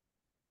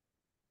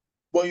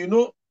 But you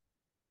know,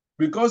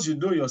 because you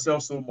know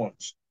yourself so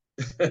much,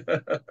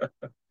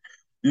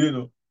 you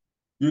know,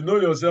 you know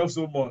yourself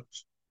so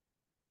much.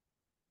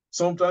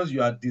 Sometimes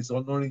you are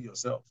dishonoring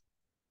yourself.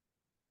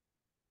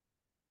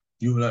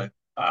 You're like,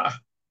 I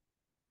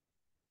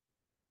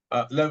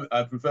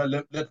prefer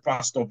let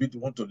pastor be the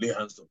one to lay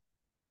hands on.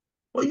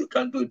 But you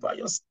can do it by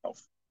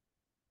yourself.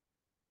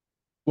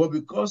 But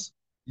because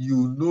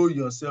you know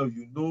yourself,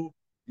 you know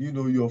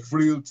your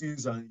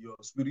frailties and your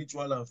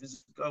spiritual and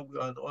physical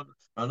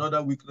and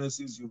other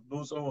weaknesses. You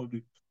know some of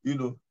the, you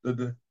know,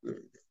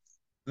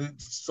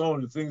 some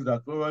of the things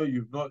that probably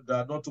you've not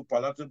that are not too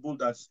palatable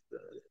that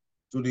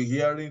to the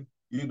hearing,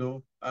 you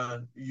know,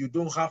 and you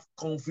don't have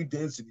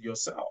confidence in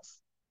yourself.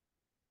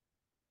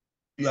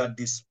 You are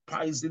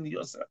despising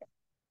yourself.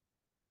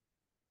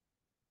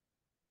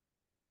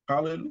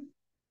 Hallelujah.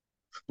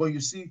 But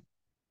you see,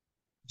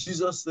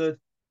 Jesus said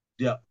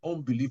their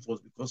unbelief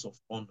was because of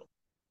honor,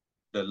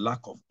 the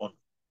lack of honor.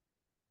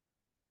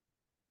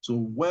 So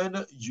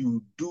when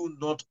you do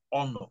not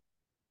honor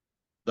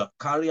the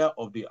carrier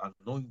of the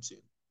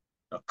anointing,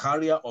 the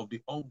carrier of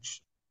the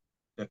unction,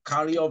 the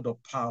carrier of the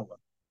power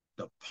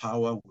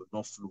will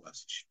not flow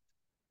as it should.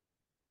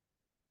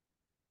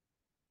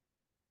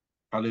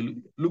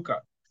 Hallelujah. Look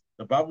at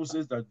the Bible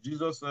says that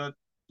Jesus said,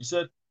 he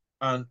said,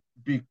 and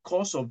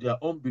because of their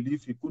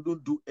unbelief, he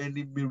couldn't do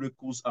any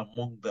miracles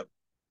among them.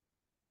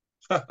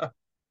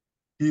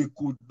 He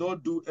could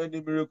not do any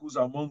miracles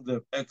among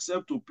them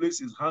except to place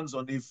his hands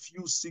on a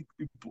few sick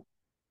people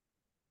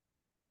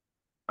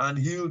and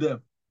heal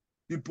them.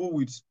 People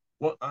with,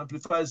 what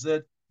Amplified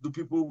said, the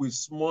people with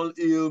small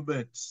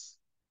ailments.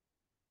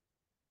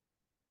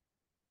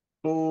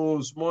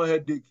 Oh, small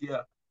headache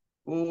here.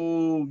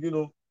 Oh, you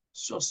know,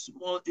 just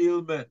small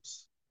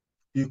ailments.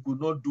 He could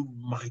not do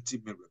mighty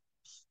miracles.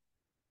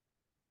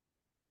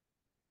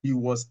 He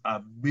was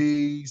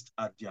amazed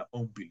at their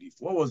unbelief.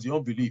 What was the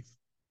unbelief?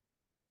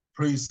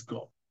 Praise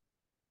God.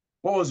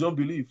 What was the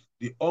unbelief?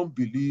 The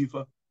unbelief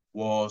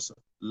was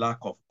lack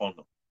of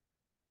honor.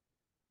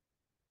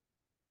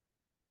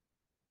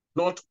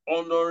 Not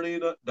honoring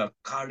the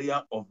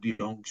carrier of the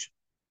unction,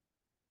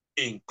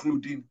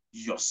 including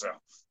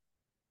yourself.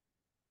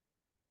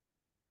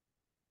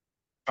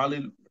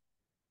 Hallelujah.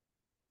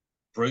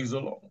 Praise the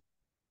Lord.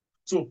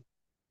 So,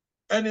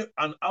 an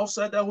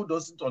outsider who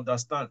doesn't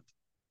understand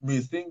may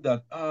think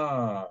that,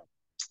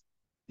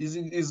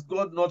 is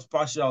God not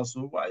partial?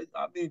 So why,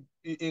 I mean,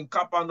 in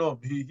Capernaum,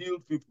 he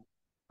healed people.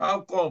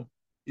 How come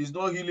he's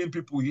not healing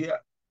people here?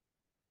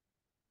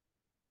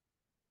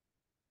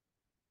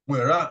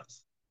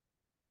 Whereas,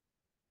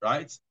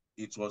 right,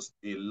 it was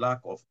a lack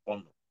of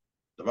honor.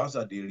 The Bible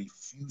said they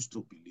refused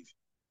to believe.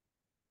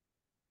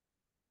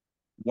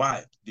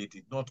 Why? They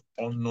did not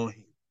honor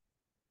him.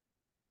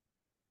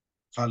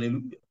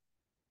 Hallelujah.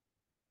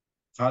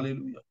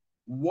 Hallelujah.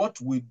 What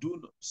we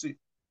do, see,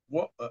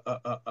 what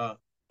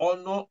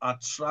honor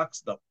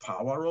attracts the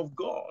power of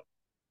God.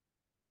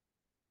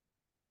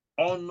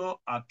 Honor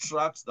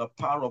attracts the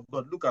power of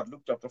God. Look at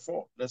Luke chapter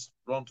 4. Let's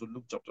run to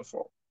Luke chapter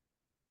 4.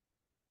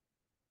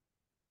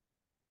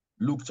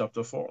 Luke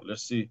chapter 4.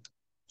 Let's see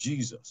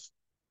Jesus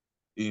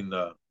in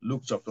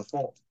Luke chapter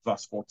 4,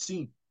 verse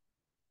 14.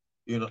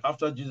 You know,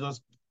 after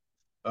Jesus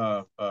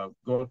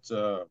got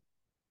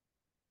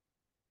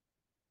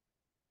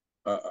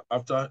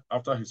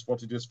after his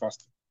 40 days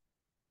fasting,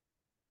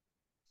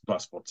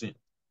 verse 14.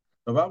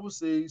 The Bible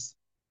says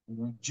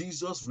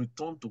Jesus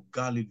returned to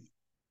Galilee,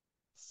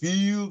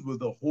 filled with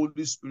the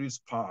Holy Spirit's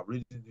power.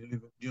 Reading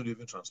the New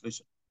Living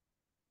Translation.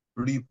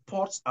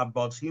 Reports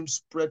about him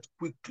spread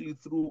quickly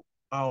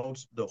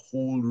throughout the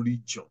whole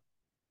region.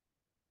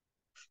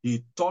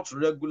 He taught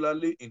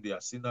regularly in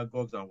their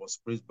synagogues and was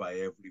praised by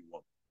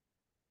everyone.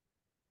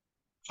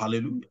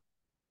 Hallelujah.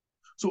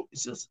 So it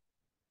says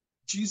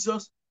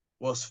Jesus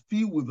was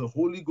filled with the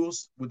Holy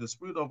Ghost, with the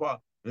Spirit of God.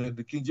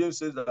 The King James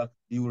says that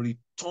he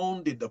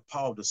returned in the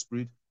power of the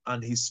Spirit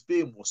and his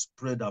fame was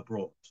spread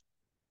abroad.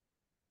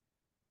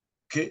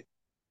 Okay?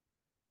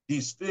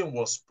 His fame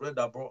was spread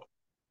abroad.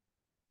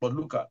 But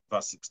look at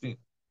verse 16.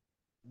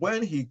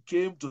 When he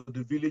came to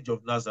the village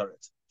of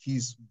Nazareth,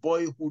 his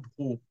boyhood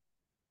home,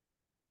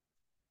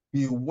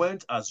 he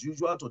went as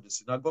usual to the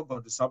synagogue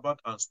on the Sabbath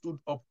and stood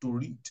up to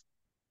read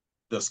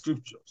the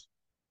scriptures.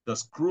 The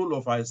scroll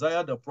of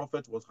Isaiah the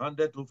prophet was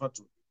handed over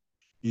to him.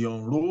 He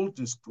unrolled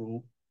the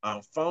scroll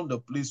and found the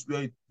place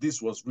where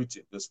this was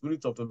written. The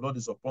Spirit of the Lord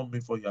is upon me,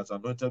 for he has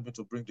anointed me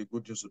to bring the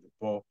good news to the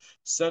poor,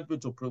 sent me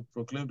to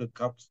proclaim that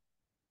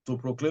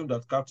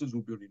captives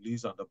will be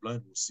released and the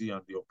blind will see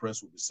and the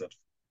oppressed will be set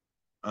free.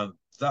 And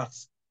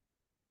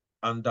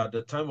that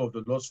the time of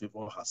the Lord's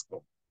favor has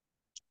come.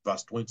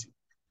 Verse 20.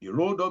 He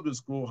rolled up the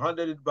scroll,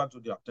 handed it back to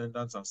the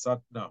attendants, and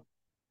sat down.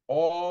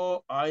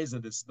 All eyes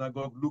in the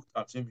synagogue looked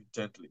at him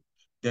intently.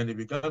 Then he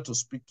began to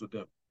speak to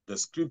them. The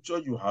scripture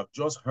you have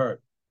just heard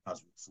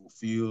has been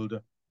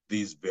fulfilled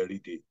this very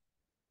day.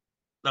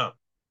 Now,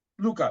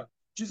 look at,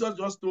 Jesus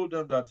just told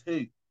them that,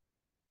 hey,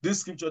 this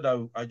scripture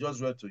that I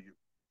just read to you,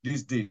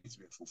 this day it's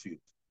been fulfilled.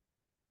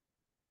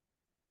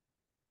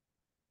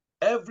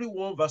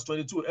 Everyone, verse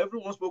 22,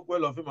 everyone spoke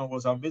well of him and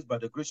was amazed by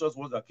the gracious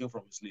words that came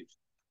from his lips.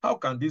 How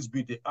can this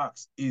be? They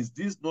asked. Is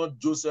this not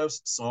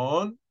Joseph's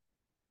son?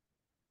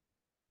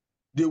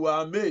 They were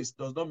amazed.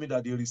 Does not mean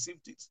that they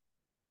received it.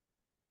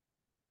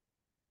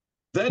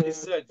 Then he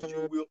said,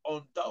 you will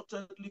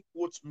undoubtedly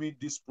quote me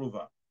this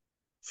proverb.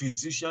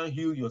 Physician,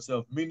 heal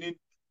yourself, meaning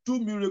do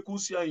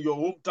miracles here in your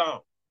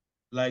hometown,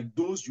 like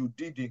those you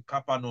did in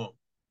Capernaum.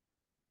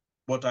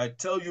 But I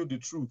tell you the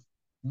truth,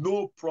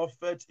 no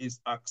prophet is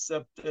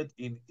accepted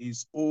in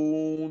his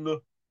own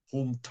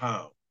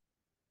hometown.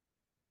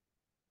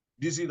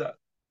 Do you see that?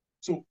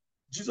 So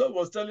Jesus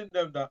was telling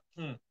them that,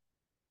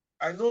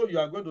 I know you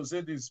are going to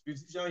say this,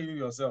 physician, heal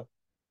yourself.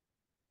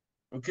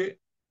 Okay?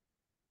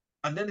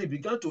 And then he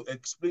began to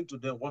explain to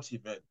them what he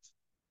meant.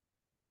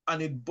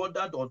 And it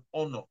bordered on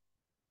honor.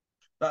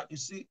 That you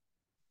see,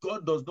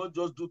 God does not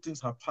just do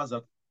things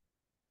haphazard.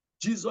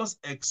 Jesus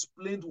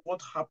explained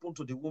what happened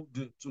to the woman,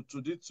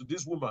 to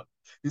this woman.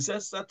 He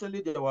said,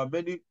 certainly there were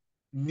many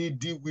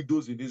needy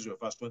widows in Israel.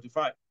 Verse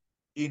 25.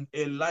 In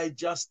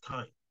Elijah's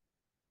time,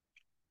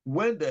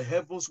 when the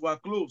heavens were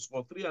closed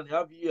for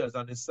 3.5 years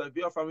and a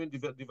severe famine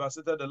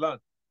devastated the land,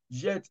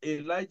 yet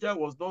Elijah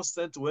was not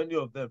sent to any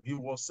of them. He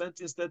was sent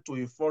instead to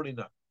a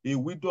foreigner, a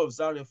widow of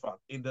Zarephath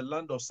in the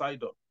land of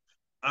Sidon.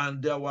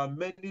 And there were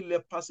many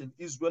lepers in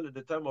Israel at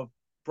the time of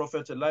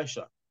prophet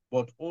Elisha,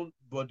 but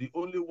the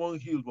only one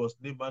healed was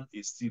Naaman,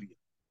 a Syrian.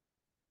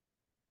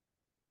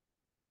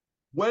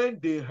 When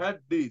they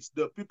heard this,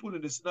 the people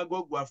in the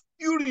synagogue were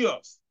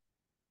furious,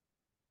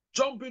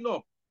 jumping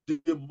up. They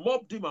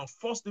mobbed him and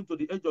forced him to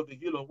the edge of the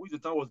hill on which the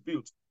town was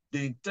built.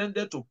 They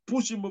intended to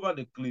push him over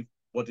the cliff,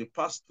 but he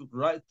passed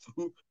right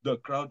through the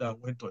crowd and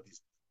went on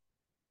his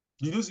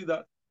way. Did you see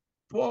that?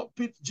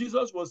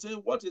 Jesus was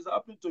saying, what is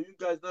happening to you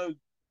guys now?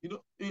 You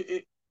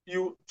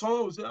know,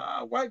 someone will say,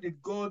 why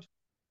did God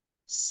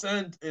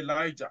send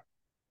Elijah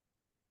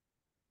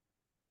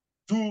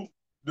to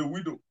the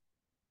widow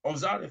of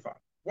Zarephath?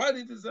 Why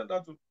did he send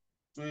that to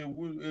a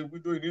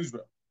widow in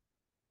Israel?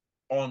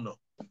 Honor.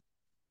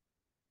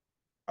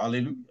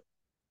 Hallelujah.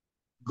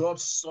 God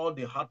saw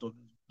the heart of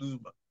this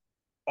woman.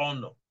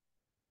 Honor.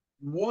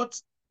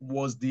 What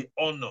was the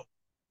honor?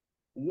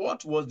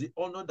 What was the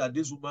honor that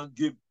this woman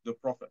gave the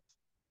prophet?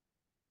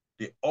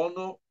 The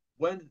honor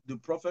when the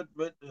prophet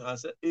went and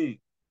said, hey,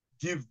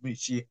 give me.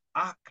 She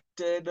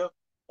acted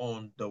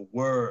on the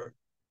word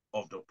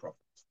of the prophet.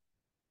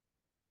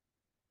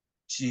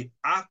 She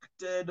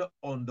acted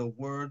on the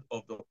word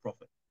of the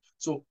prophet.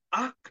 So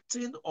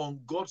acting on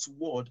God's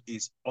word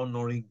is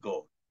honoring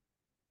God.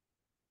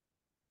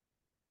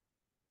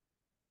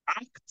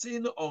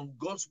 Acting on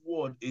God's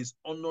word is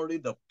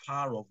honoring the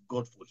power of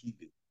God for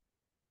healing.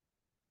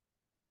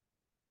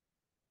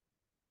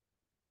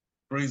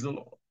 Praise the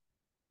Lord.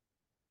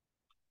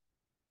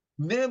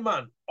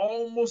 Naaman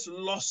almost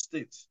lost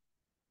it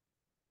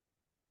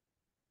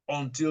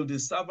until the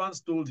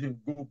servants told him,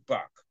 go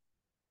back,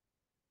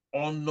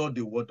 honor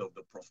the word of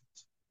the prophet.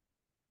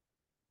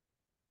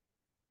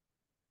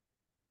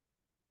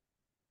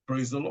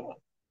 Praise the Lord.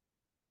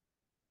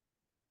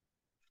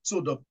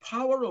 So the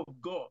power of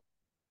God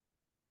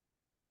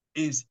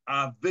is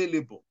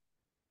available,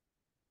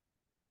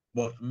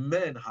 but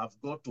men have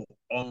got to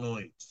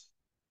honor it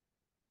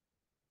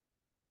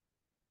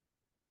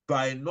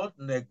by not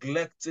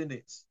neglecting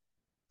it,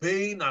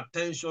 paying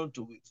attention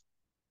to it,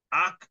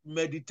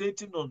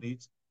 meditating on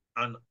it,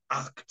 and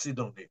acting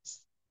on it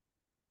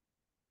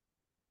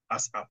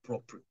as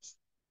appropriate.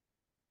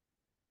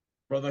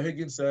 Brother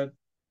Higgins said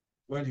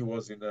when he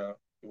was on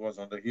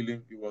the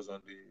healing, he was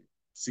on the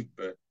sick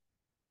bed,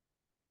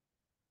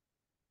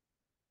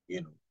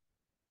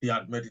 he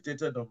had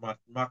meditated on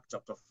Mark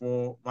chapter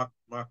 4,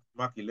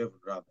 Mark 11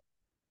 rather,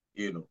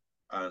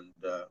 and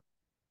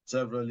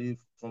severally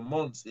for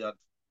months he had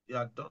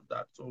done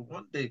that. So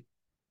one day,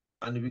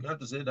 and he began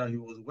to say that he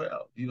was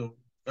well,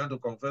 began to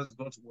confess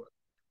God's word.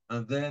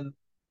 And then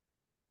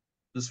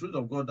the Spirit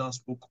of God now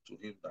spoke to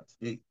him that,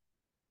 hey,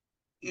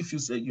 if you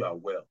say you are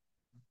well,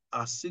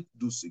 are sick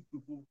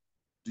people,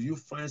 do you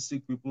find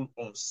sick people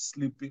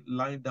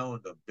lying down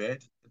on the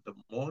bed in the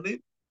morning?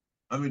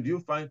 I mean, do you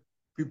find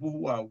people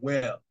who are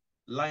well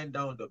lying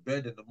down on the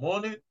bed in the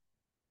morning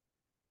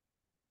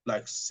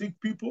like sick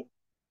people?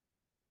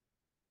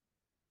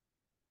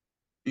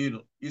 He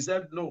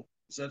said no.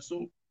 He said,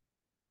 so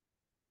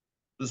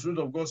the Spirit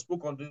of God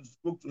spoke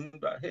to him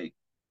that, hey,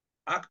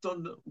 act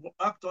on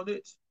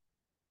it.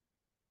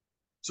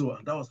 So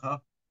and that was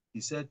how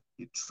he said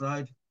he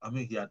tried. I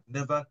mean, he had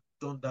never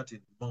done that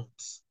in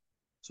months.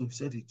 So he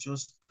said he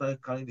just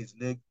started carrying his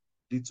leg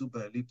little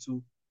by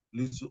little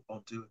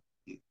until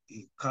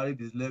he carried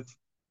his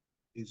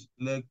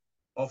leg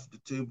off the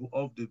table,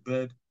 off the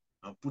bed,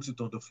 and put it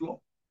on the floor.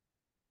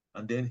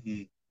 And then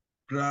he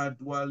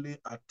gradually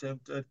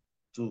attempted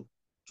to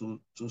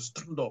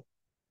stand up.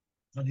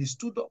 And he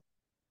stood up.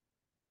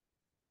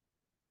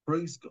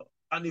 Praise God.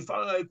 And he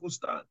found out he could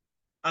stand.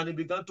 And he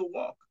began to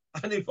walk.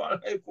 And he found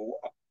out he could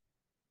walk.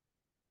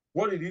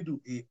 What did he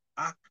do? He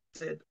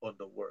acted on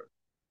the word.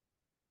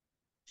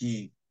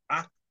 He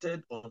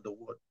acted on the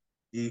word.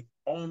 They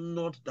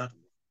honored that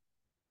word.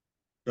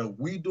 The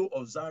widow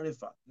of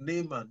Zarephath,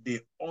 Naaman,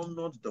 they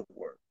honored the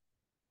word.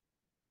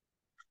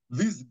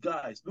 These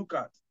guys, look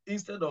at,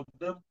 instead of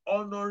them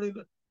honoring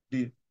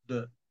the,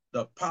 the,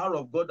 the power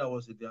of God that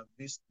was in their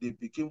midst, they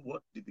became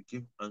what? They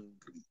became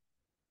angry.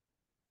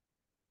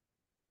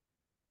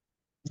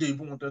 They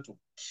even wanted to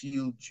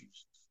kill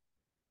Jesus.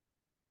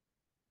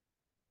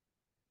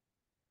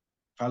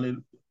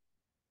 Hallelujah.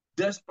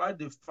 Despite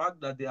the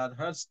fact that they had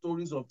heard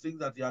stories of things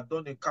that he had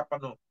done in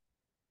Capernaum,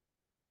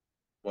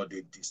 but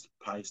they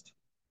despised him.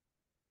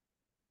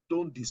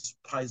 Don't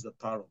despise the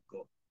power of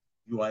God.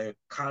 You are a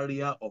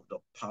carrier of the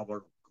power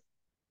of God.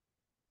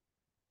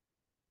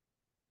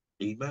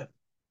 Amen.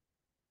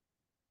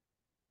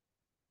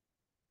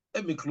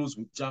 Let me close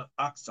with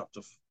Acts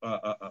chapter.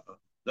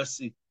 Let's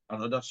see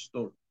another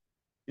story.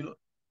 You know,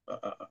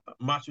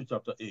 Matthew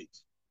chapter 8.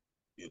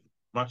 Yeah,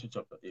 Matthew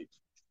chapter 8.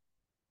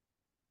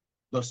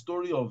 The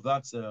story of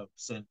that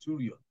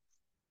centurion.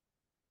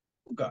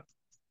 Look at,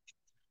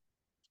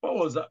 what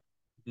was that?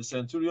 The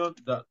centurion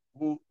that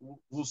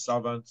whose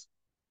servant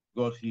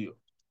got healed.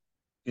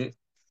 Okay,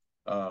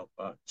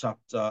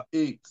 chapter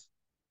 8.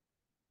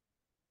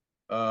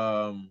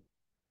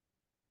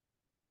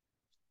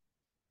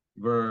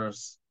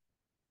 Verse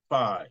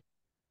 5.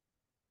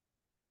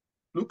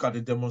 Look at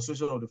the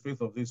demonstration of the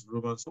faith of these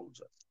Roman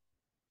soldiers.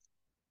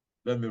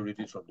 Let me read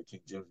it from the King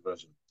James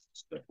Version.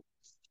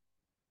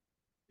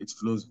 It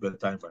flows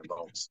better in my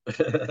mouth.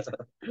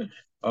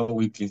 All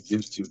we King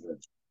James children.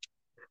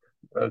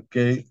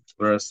 Okay,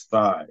 verse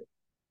 5.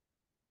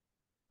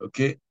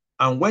 Okay,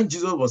 and when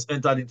Jesus was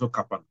entered into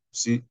Capernaum,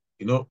 see,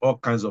 all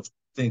kinds of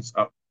things,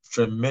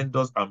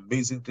 tremendous,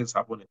 amazing things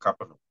happen in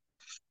Capernaum.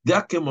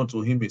 There came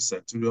unto him a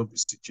centurion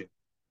beseeching,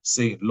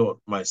 saying, Lord,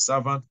 my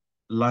servant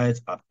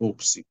lieth at home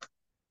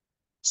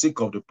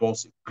sick of the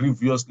palsy,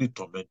 grievously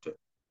tormented.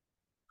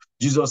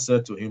 Jesus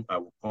said to him, I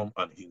will come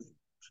and heal him.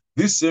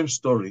 This same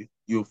story,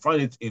 you'll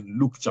find it in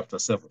Luke chapter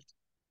 7.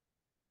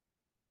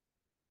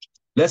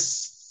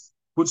 Let's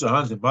put your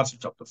hands in Matthew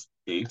chapter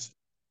 8.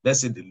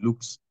 Let's see the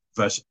Luke's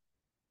version.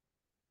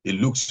 The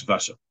Luke's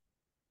version.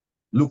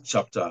 Luke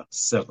chapter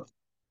 7,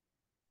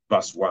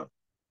 verse 1.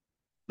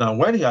 Now,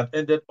 when he had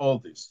ended all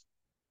this,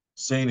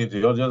 saying in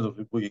the audience of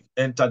people, he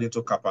entered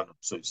into Capernaum.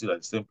 So you see that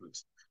the same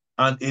place.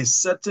 And a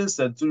certain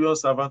centurion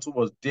servant who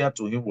was dear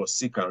to him was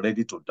sick and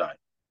ready to die.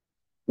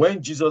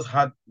 When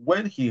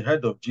he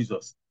heard of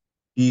Jesus,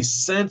 he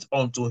sent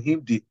unto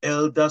him the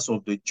elders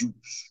of the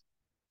Jews,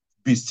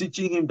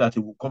 beseeching him that he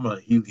would come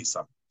and heal his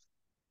servant.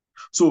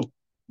 So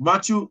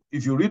Matthew,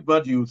 if you read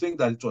Matthew, you think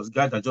that it was a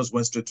guy that just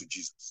went straight to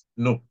Jesus.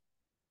 No.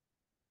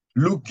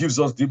 Luke gives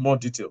us the more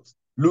details.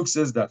 Luke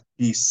says that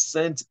he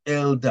sent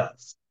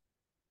elders.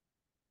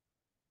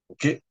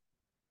 Okay?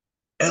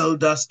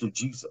 Elders to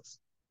Jesus.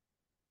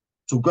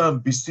 To go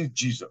and beseech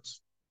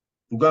Jesus.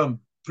 To go and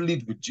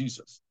plead with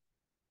Jesus.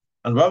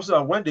 And the Bible says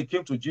that when they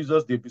came to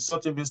Jesus, they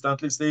besought him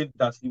instantly, saying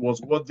that he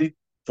was worthy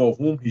for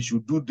whom he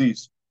should do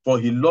this, for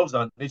he loves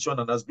our nation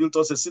and has built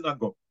us a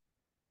synagogue.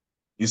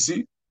 You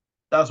see,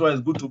 that's why it's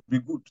good to be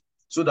good,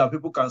 so that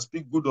people can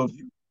speak good of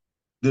you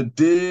the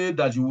day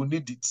that you will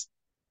need it.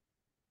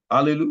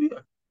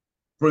 Hallelujah.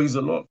 Praise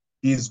the Lord.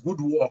 His good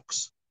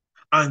works.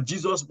 And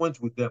Jesus went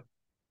with them.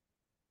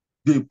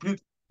 They plead.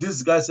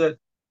 This guy said,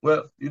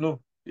 well,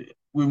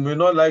 we may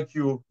not like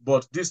you,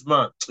 but this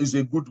man is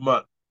a good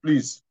man.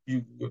 Please,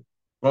 you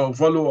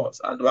follow us.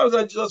 And the Bible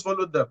said Jesus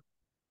followed them.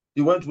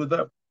 He went with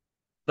them.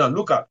 Now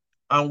look at,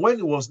 and when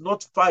he was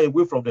not far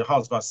away from the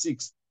house, verse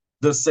 6,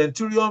 the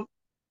centurion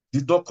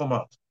did not come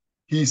out.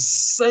 He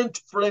sent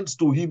friends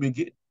to him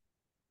again.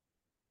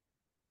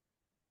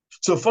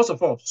 So first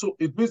of all, so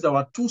it means there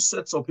were two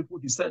sets of people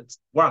he sent.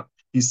 One,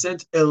 he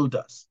sent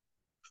elders.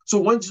 So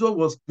when Jesus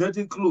was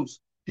getting close,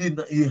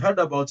 he heard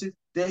about it,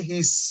 then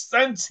he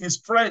sent his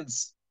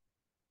friends.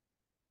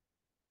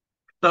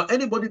 Now,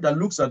 anybody that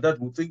looks at that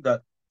will think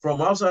that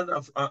from outside,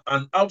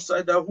 an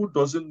outsider who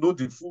doesn't know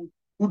the food,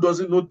 who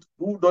doesn't know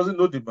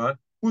the man,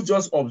 who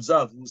just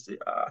observes, will say,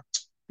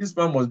 this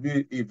man must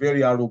be a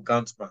very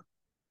arrogant man.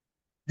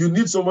 You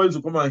need somebody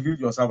to come and heal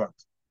your servant,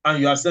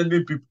 and you are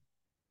sending people.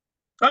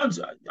 And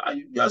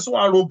you are so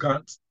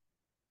arrogant.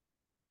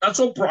 You are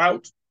so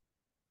proud.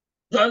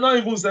 You are not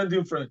even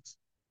sending friends.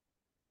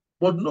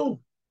 But no.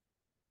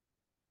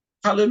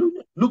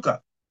 Hallelujah. Look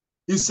at.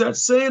 He said,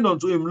 saying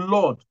unto him,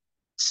 Lord,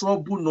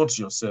 trouble not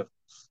yourself,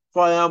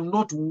 for I am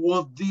not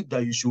worthy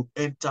that you should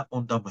enter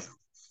under my roof.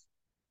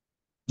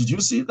 Did you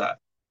see that?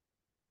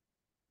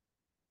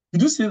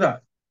 Did you see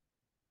that?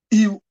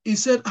 He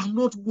said, I'm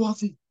not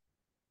worthy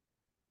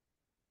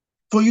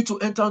for you to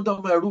enter under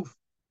my roof.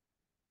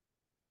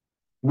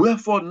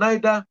 Wherefore,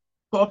 neither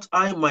thought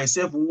I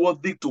myself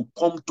worthy to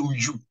come to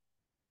you.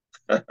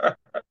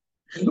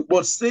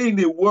 But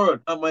saying a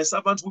word, and my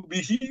servant will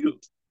be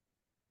healed.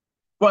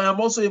 For I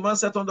am also a man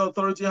set under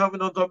authority,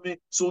 having under me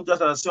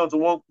soldiers, and I say unto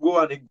one, go,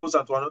 and he goes,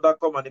 and to another,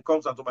 come, and he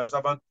comes, and to my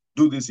servant,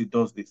 do this, he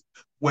does this.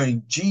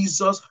 When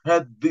Jesus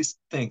heard these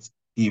things,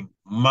 he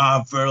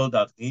marveled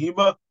at him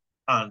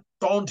and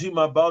turned him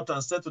about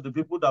and said to the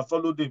people that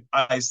followed him,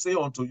 I say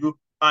unto you,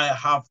 I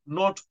have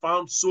not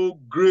found so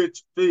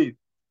great faith.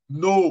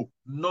 No,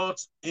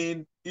 not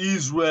in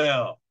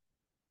Israel.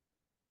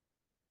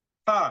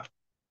 Ah,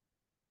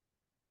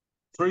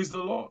 praise the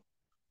Lord.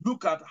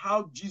 Look at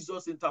how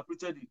Jesus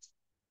interpreted it.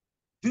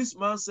 This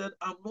man said,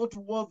 I'm not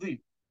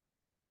worthy.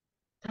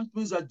 That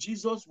means that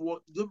Jesus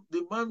was,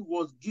 the man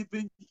was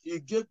giving, he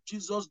gave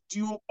Jesus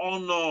due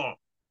honor.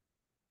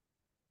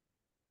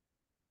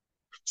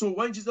 So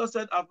when Jesus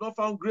said, I've not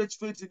found great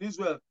faith in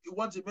Israel,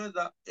 what he meant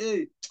that,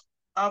 hey,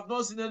 I've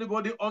not seen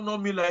anybody honor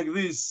me like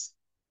this.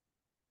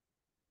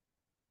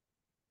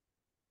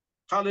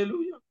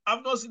 Hallelujah.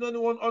 I've not seen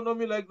anyone honor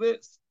me like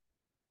this.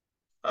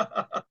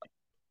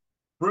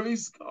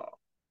 Praise God.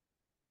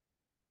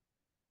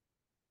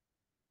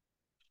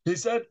 He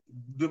said,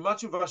 the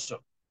Matthew version,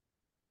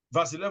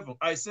 verse 11,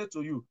 I say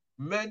to you,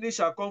 many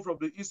shall come from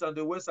the east and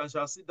the west and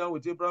shall sit down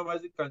with Abraham,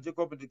 Isaac, and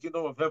Jacob in the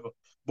kingdom of heaven.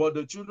 But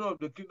the children of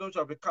the kingdom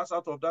shall be cast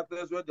out of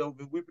darkness where there will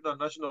be weeping and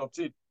gnashing of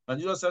teeth. And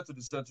Jesus said to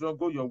the centurion,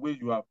 go your way,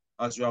 you have,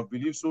 as you have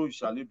believed, so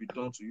shall it be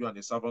done to you. And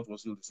the servant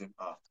was healed the same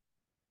hour.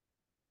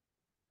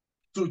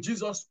 So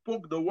Jesus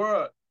spoke the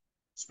word.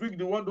 Speak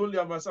the word only,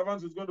 and my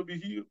servant is going to be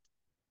healed.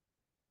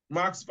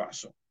 Mark's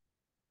version.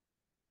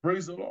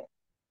 Praise the Lord.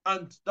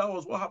 And that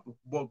was what happened.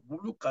 But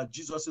look at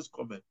Jesus'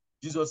 comment.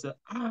 Jesus said,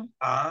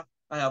 I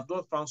have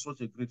not found such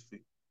a great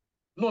faith.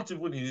 Not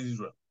even in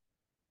Israel.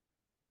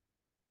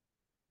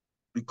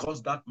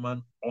 Because that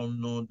man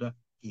honored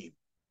him.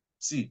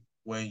 See,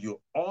 when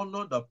you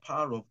honor the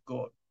power of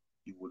God,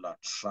 you will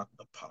attract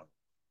the power.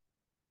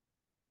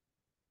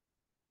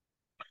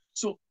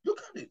 So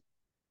look at it.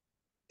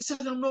 He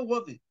said, I'm not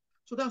worthy.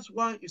 So that's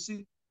why, you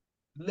see,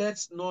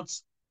 let's not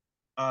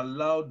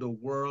allow the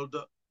world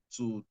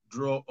to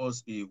draw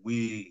us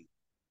away.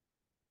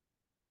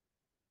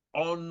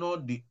 Honor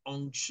the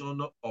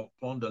unction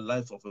upon the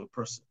life of a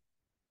person.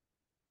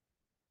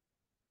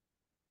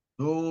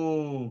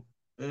 No,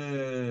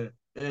 they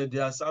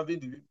are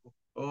serving the people.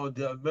 Oh,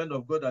 they are men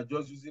of God that are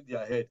just using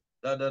their head.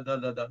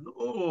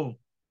 No,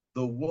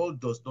 the world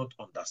does not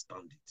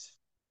understand it.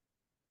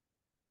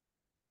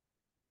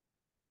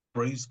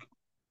 Praise God.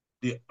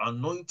 The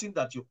anointing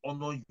that you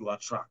honor, you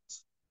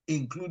attract,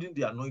 including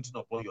the anointing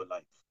upon your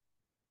life.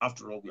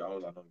 After all, we are all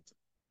anointed.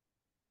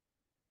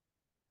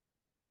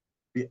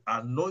 The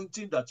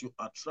anointing that you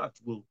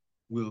attract that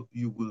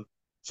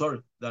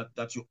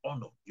you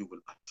honor, you will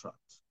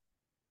attract.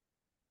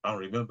 And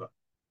remember,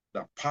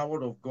 the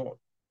power of God,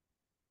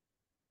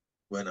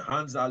 when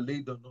hands are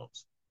laid on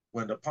us,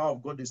 when the power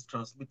of God is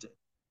transmitted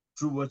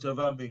through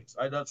whatever means,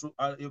 either through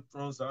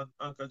aprons and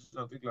handkerchiefs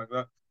and things like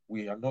that,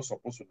 we are not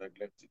supposed to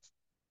neglect it.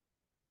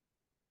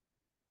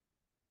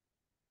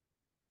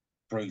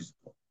 Praise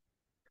God.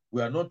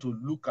 We are not to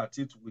look at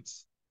it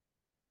with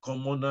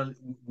common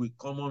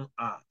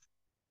art.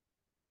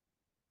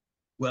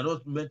 We are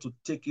not meant to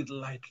take it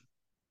lightly.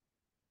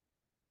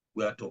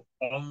 We are to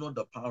honor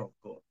the power of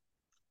God,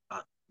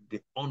 and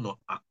the honor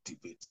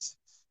activates.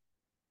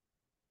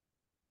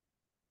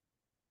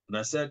 And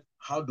I said,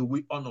 how do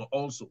we honor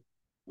also?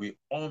 We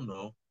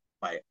honor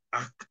by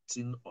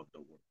acting on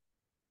the word.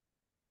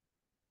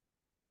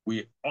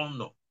 We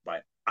honor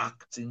by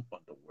acting on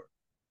the word.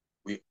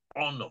 We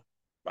honor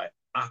by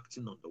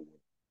acting on the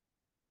word.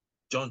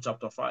 John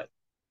chapter 5,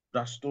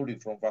 that story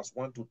from verse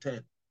 1 to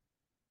 10,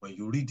 when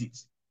you read it,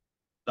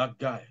 that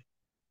guy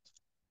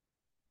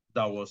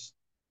that was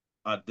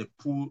at that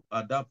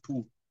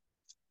pool,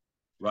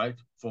 right,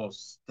 for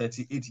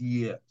 38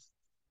 years.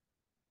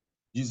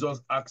 Jesus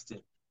asked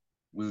him,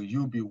 will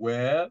you be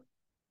well?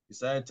 He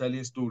started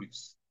telling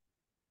stories.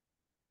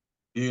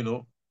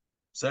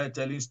 Started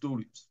telling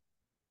stories.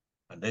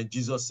 And then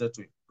Jesus said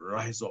to him,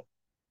 rise up,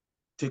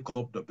 take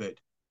up the bed,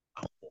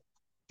 and walk.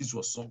 This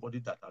was somebody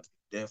that had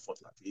been there for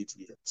 38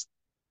 years,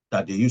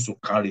 that they used to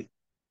carry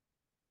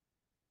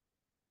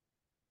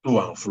to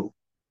and fro.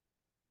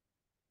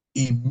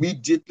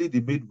 Immediately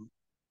the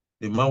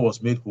man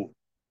was made whole.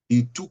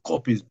 He took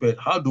up his bed.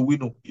 How do we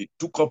know? He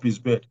took up his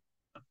bed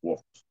and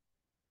walked.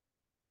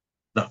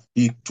 Now,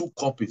 he took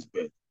up his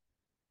bed.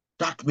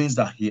 That means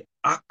that he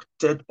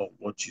acted on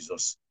what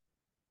Jesus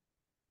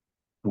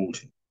told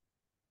him.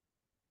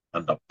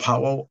 And the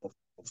power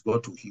of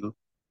God to heal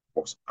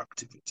was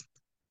activated.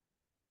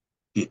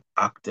 He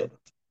acted.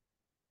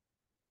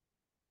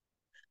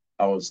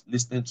 I was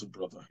listening to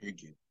Brother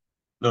Hagin.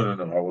 No.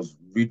 I was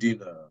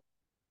reading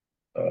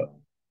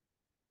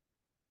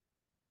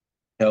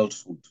health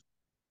food,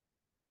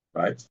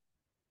 right?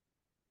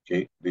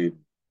 Okay, the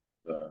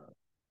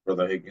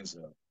Brother Hagin's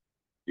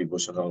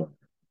devotional on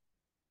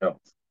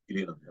health,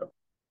 healing and health.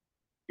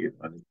 Okay?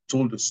 And he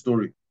told the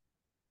story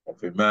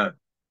of a man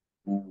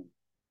who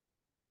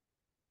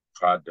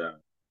had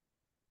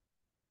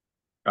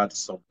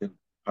something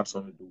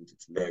to do with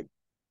his leg.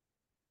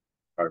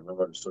 I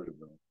remember the story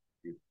well.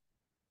 It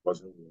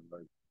wasn't real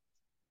life.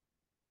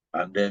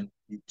 And then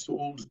he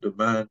told the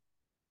man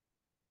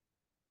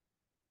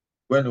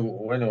when I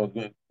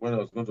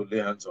was going to lay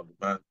hands on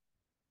the man,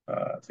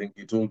 I think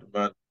he told the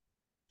man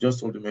He just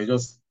told the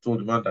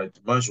man that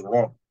the man should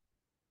run,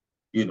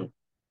 you know,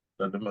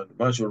 that the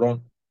man should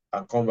run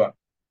and come back,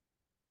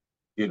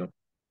 you know.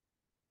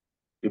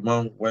 The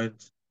man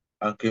went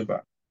and came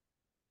back.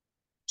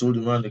 Told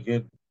the man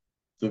again.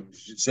 So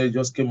he said he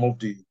just came off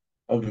the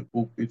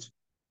pulpit,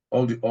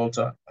 off the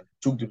altar, and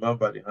took the man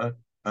by the hand,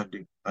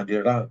 and they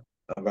ran.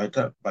 And by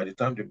the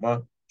time the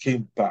man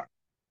came back,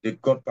 they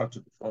got back to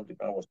the front. The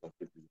man was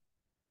completely.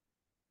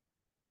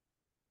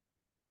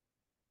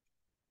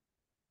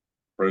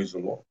 Praise the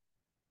Lord,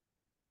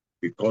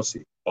 because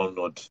he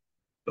honored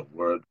the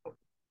word of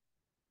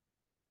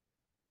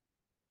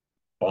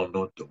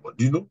honored the word.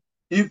 Do you know,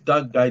 if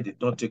that guy did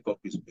not take up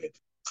his bed,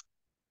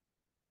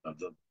 I've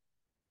done.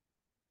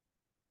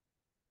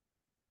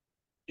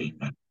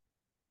 Amen.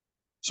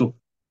 So,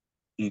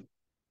 in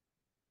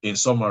in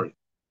summary,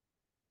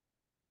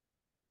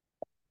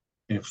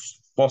 in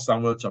 1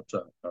 Samuel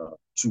chapter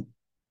 2,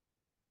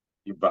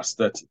 in verse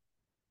 30,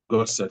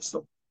 God said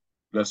something.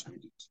 Let's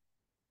read it.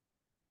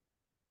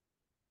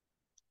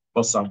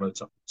 1 Samuel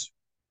chapter 2.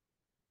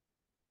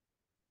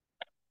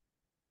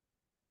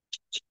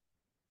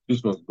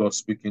 This was God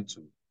speaking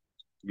to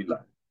Eli,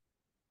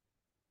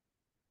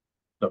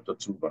 chapter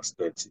 2, verse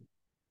 30.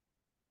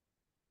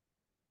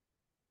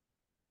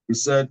 He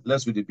said,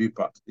 let's read the B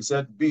part. He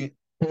said, Be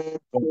for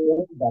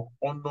all that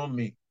honor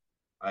me,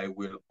 I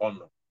will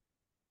honor,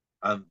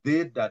 and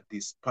they that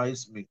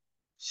despise me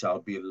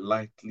shall be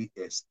lightly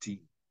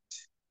esteemed.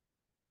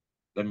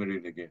 Let me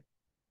read again.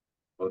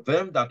 For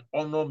them that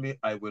honor me,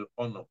 I will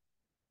honor.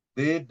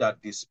 They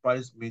that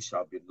despise me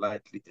shall be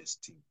lightly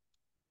esteemed.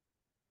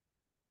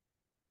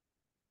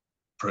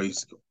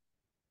 Praise God.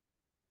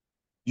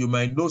 You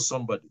might know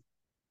somebody.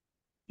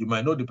 You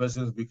might know the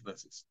person's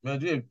weaknesses.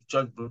 Imagine a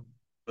church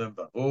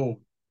member. Oh,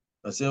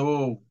 I say,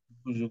 oh,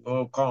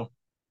 come.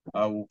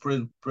 I will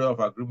pray of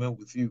agreement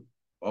with you,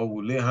 or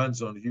will lay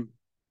hands on you.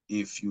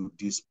 If you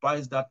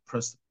despise that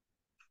person,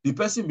 the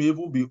person may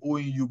even be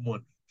owing you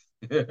money.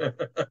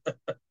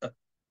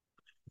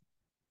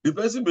 The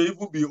person may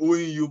even be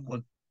owing you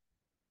money.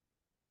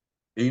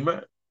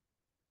 Amen.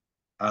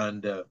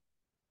 And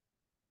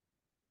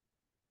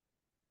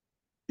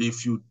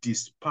if you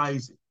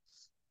despise it,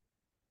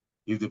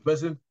 if the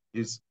person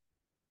is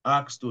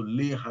asked to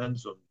lay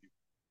hands on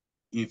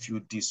you, if you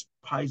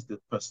despise the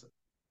person,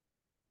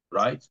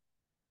 right,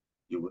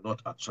 you will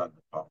not attract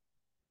the power.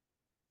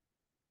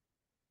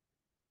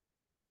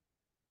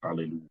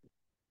 Hallelujah.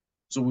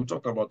 So we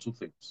talked about two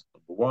things.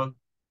 Number one,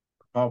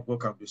 the power of God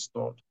can be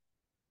stored.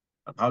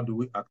 And how do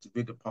we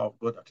activate the power of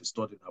God that is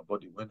stored in our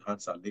body when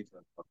hands are laid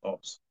on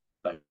us?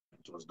 Like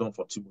it was done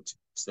for Timothy.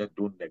 He said,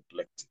 don't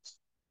neglect it.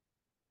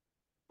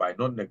 By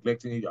not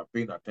neglecting it, you are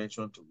paying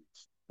attention to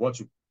it. What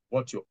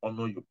you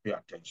honor, you pay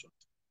attention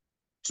to.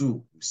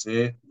 Two,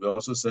 we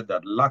also said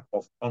that lack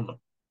of honor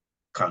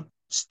can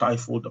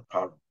stifle the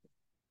power of God.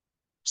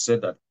 We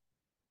said that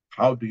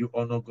how do you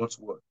honor God's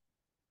word?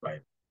 By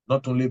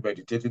not only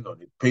meditating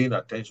on it, paying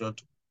attention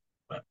to it,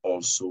 but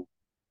also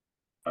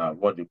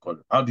what do you call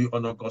it? How do you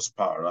honor God's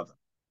power rather?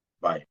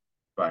 By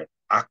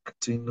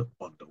acting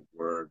on the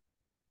word.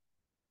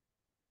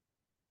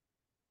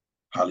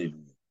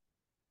 Hallelujah.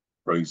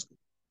 Praise God.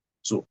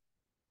 So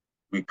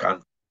we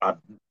can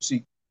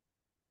see,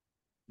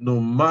 no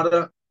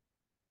matter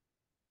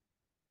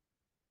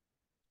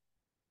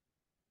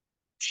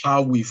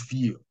how we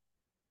feel,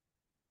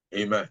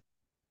 amen,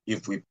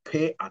 if we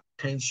pay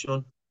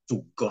attention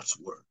to God's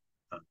word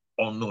and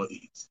honor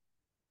it,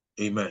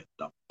 amen,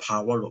 the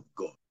power of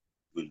God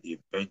will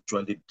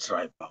eventually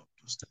drive out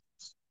those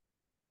things.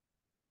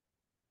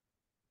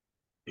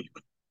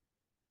 Amen.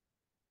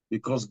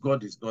 Because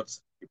God is not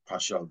a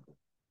partial God.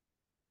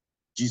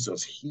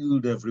 Jesus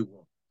healed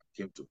everyone that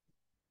came to him,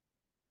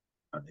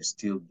 and is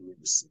still doing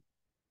the same.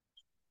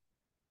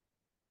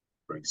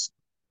 Praise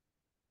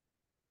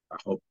God.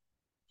 I hope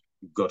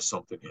you got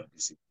something here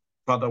this evening.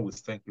 Father, we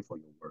thank you for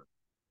your word.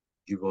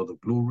 Give all the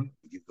glory,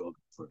 we give all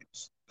the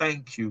praise.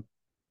 Thank you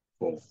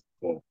for,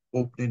 for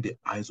opening the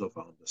eyes of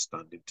our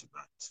understanding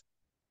tonight.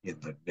 In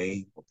the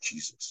name of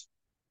Jesus.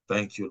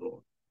 Thank you,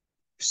 Lord.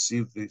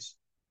 Receive this.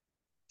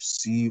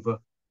 Receive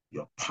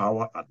your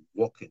power at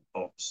work in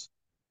us.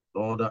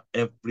 Lord,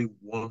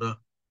 everyone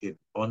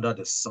under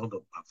the sound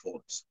of my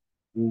voice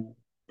who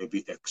may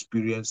be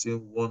experiencing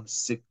one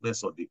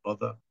sickness or the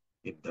other,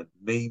 in the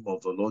name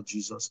of the Lord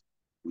Jesus,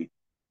 we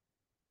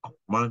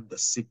command the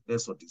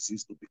sickness or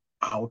disease to be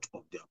out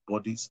of their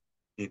bodies.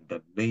 In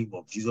the name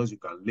of Jesus, you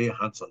can lay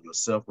hands on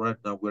yourself right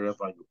now,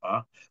 wherever you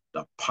are.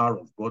 The power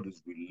of God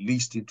is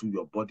released into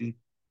your body,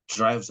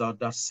 drives out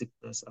that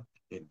sickness.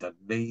 In the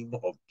name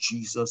of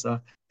Jesus,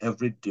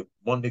 every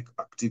demonic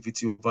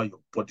activity over your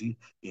body,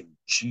 in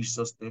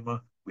Jesus' name,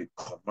 we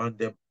command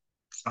them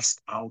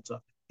cast out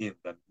in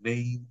the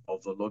name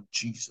of the Lord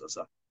Jesus.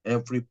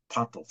 Every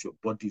part of your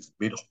body is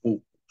made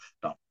whole.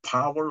 The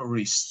power,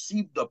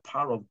 receive the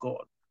power of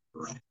God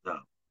right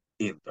now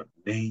in the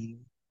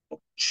name of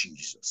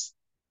Jesus.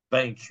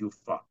 Thank you,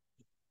 Father.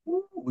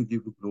 Ooh, we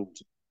give you glory.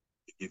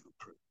 We give you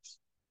praise.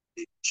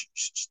 In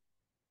Jesus'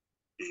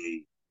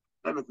 name.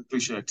 Let me quickly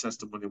share a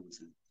testimony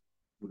with you.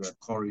 Will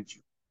encourage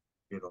you.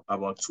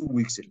 About 2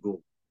 weeks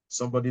ago,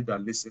 somebody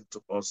that listened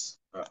to us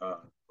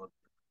on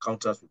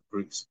Encounters with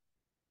Grace,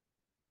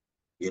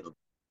 you know,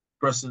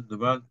 person, the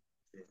man,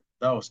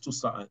 that was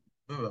 2,000,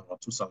 maybe about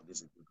 2,000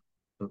 days ago.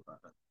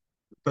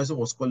 The person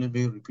was calling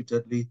me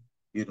repeatedly,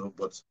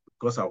 but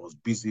because I was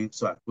busy,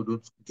 so I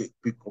couldn't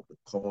pick up the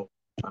call.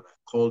 And I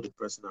called the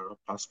person around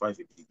past 5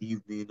 in the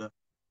evening.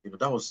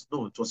 That was,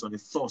 no, it was on a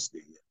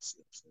Thursday, yes,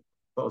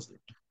 Thursday.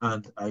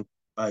 And the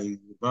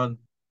man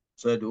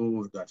said,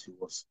 oh, that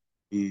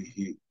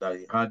that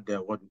he had,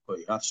 what we call,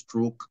 he had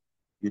stroke,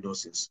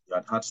 since he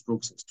had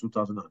stroke since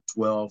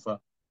 2012.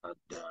 And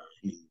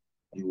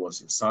he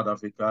was in South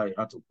Africa. He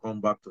had to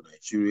come back to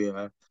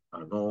Nigeria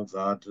and all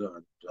that.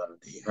 And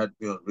he heard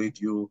me on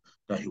radio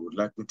that he would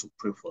like me to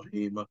pray for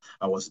him.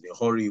 I was in a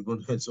hurry,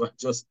 even so I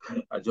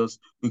just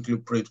quickly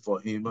prayed for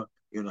him. I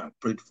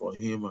prayed for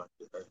him and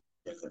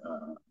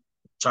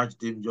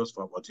charged him just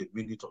for about a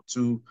minute or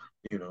two.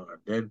 And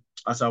then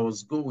as I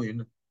was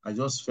going, I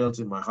just felt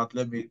in my heart,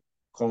 let me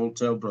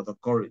tell Brother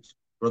Courage,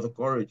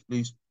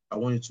 please, I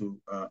want you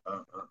to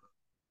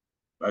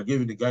I gave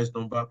you the guy's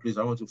number, please.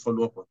 I want to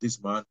follow up on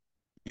this man.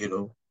 I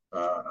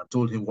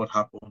told him what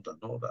happened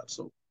and all that.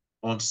 So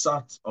on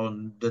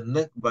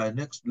the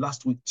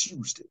last week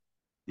Tuesday,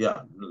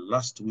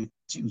 last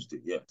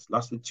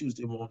week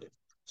Tuesday morning.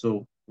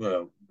 So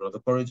Brother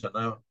Courage and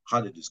I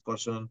had a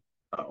discussion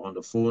on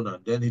the phone,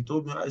 and then he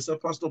told me, I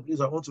said, Pastor,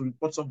 please, I want to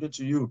report something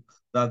to you.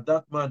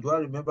 That man, do I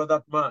remember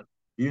that man?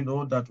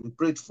 That we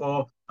prayed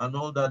for and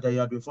all that he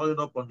had been following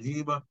up on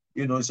him.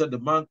 He said the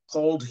man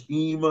called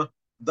him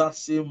that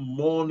same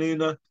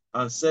morning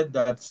and said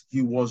that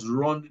the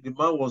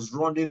man was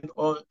running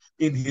on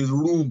in his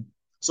room,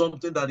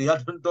 something that he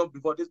hadn't done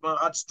before. This man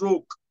had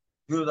stroke.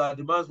 That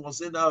the man was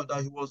saying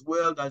that he was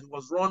well, that he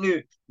was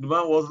running. The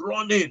man was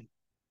running.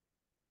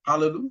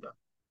 Hallelujah.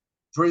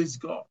 Praise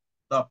God.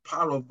 The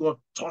power of God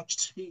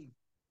touched him.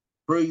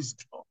 Praise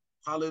God.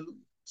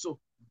 Hallelujah. So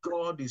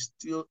God is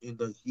still in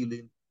the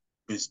healing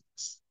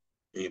business.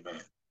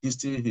 Amen. He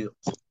still heals.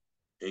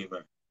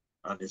 Amen.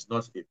 And it's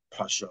not a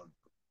passion.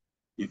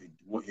 If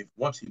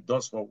what he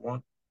does for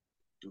one,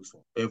 he does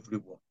for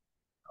everyone.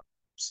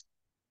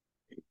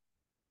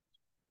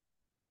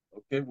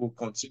 Okay, we'll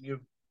continue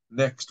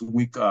next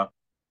week,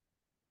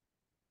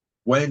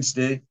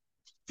 Wednesday.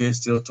 Okay,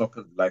 still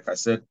talking, like I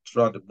said,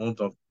 throughout the month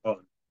of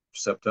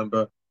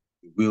September,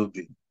 we will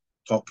be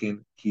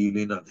talking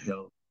healing and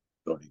health,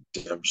 your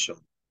redemption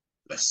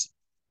lesson.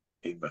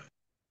 Amen.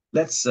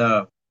 Let's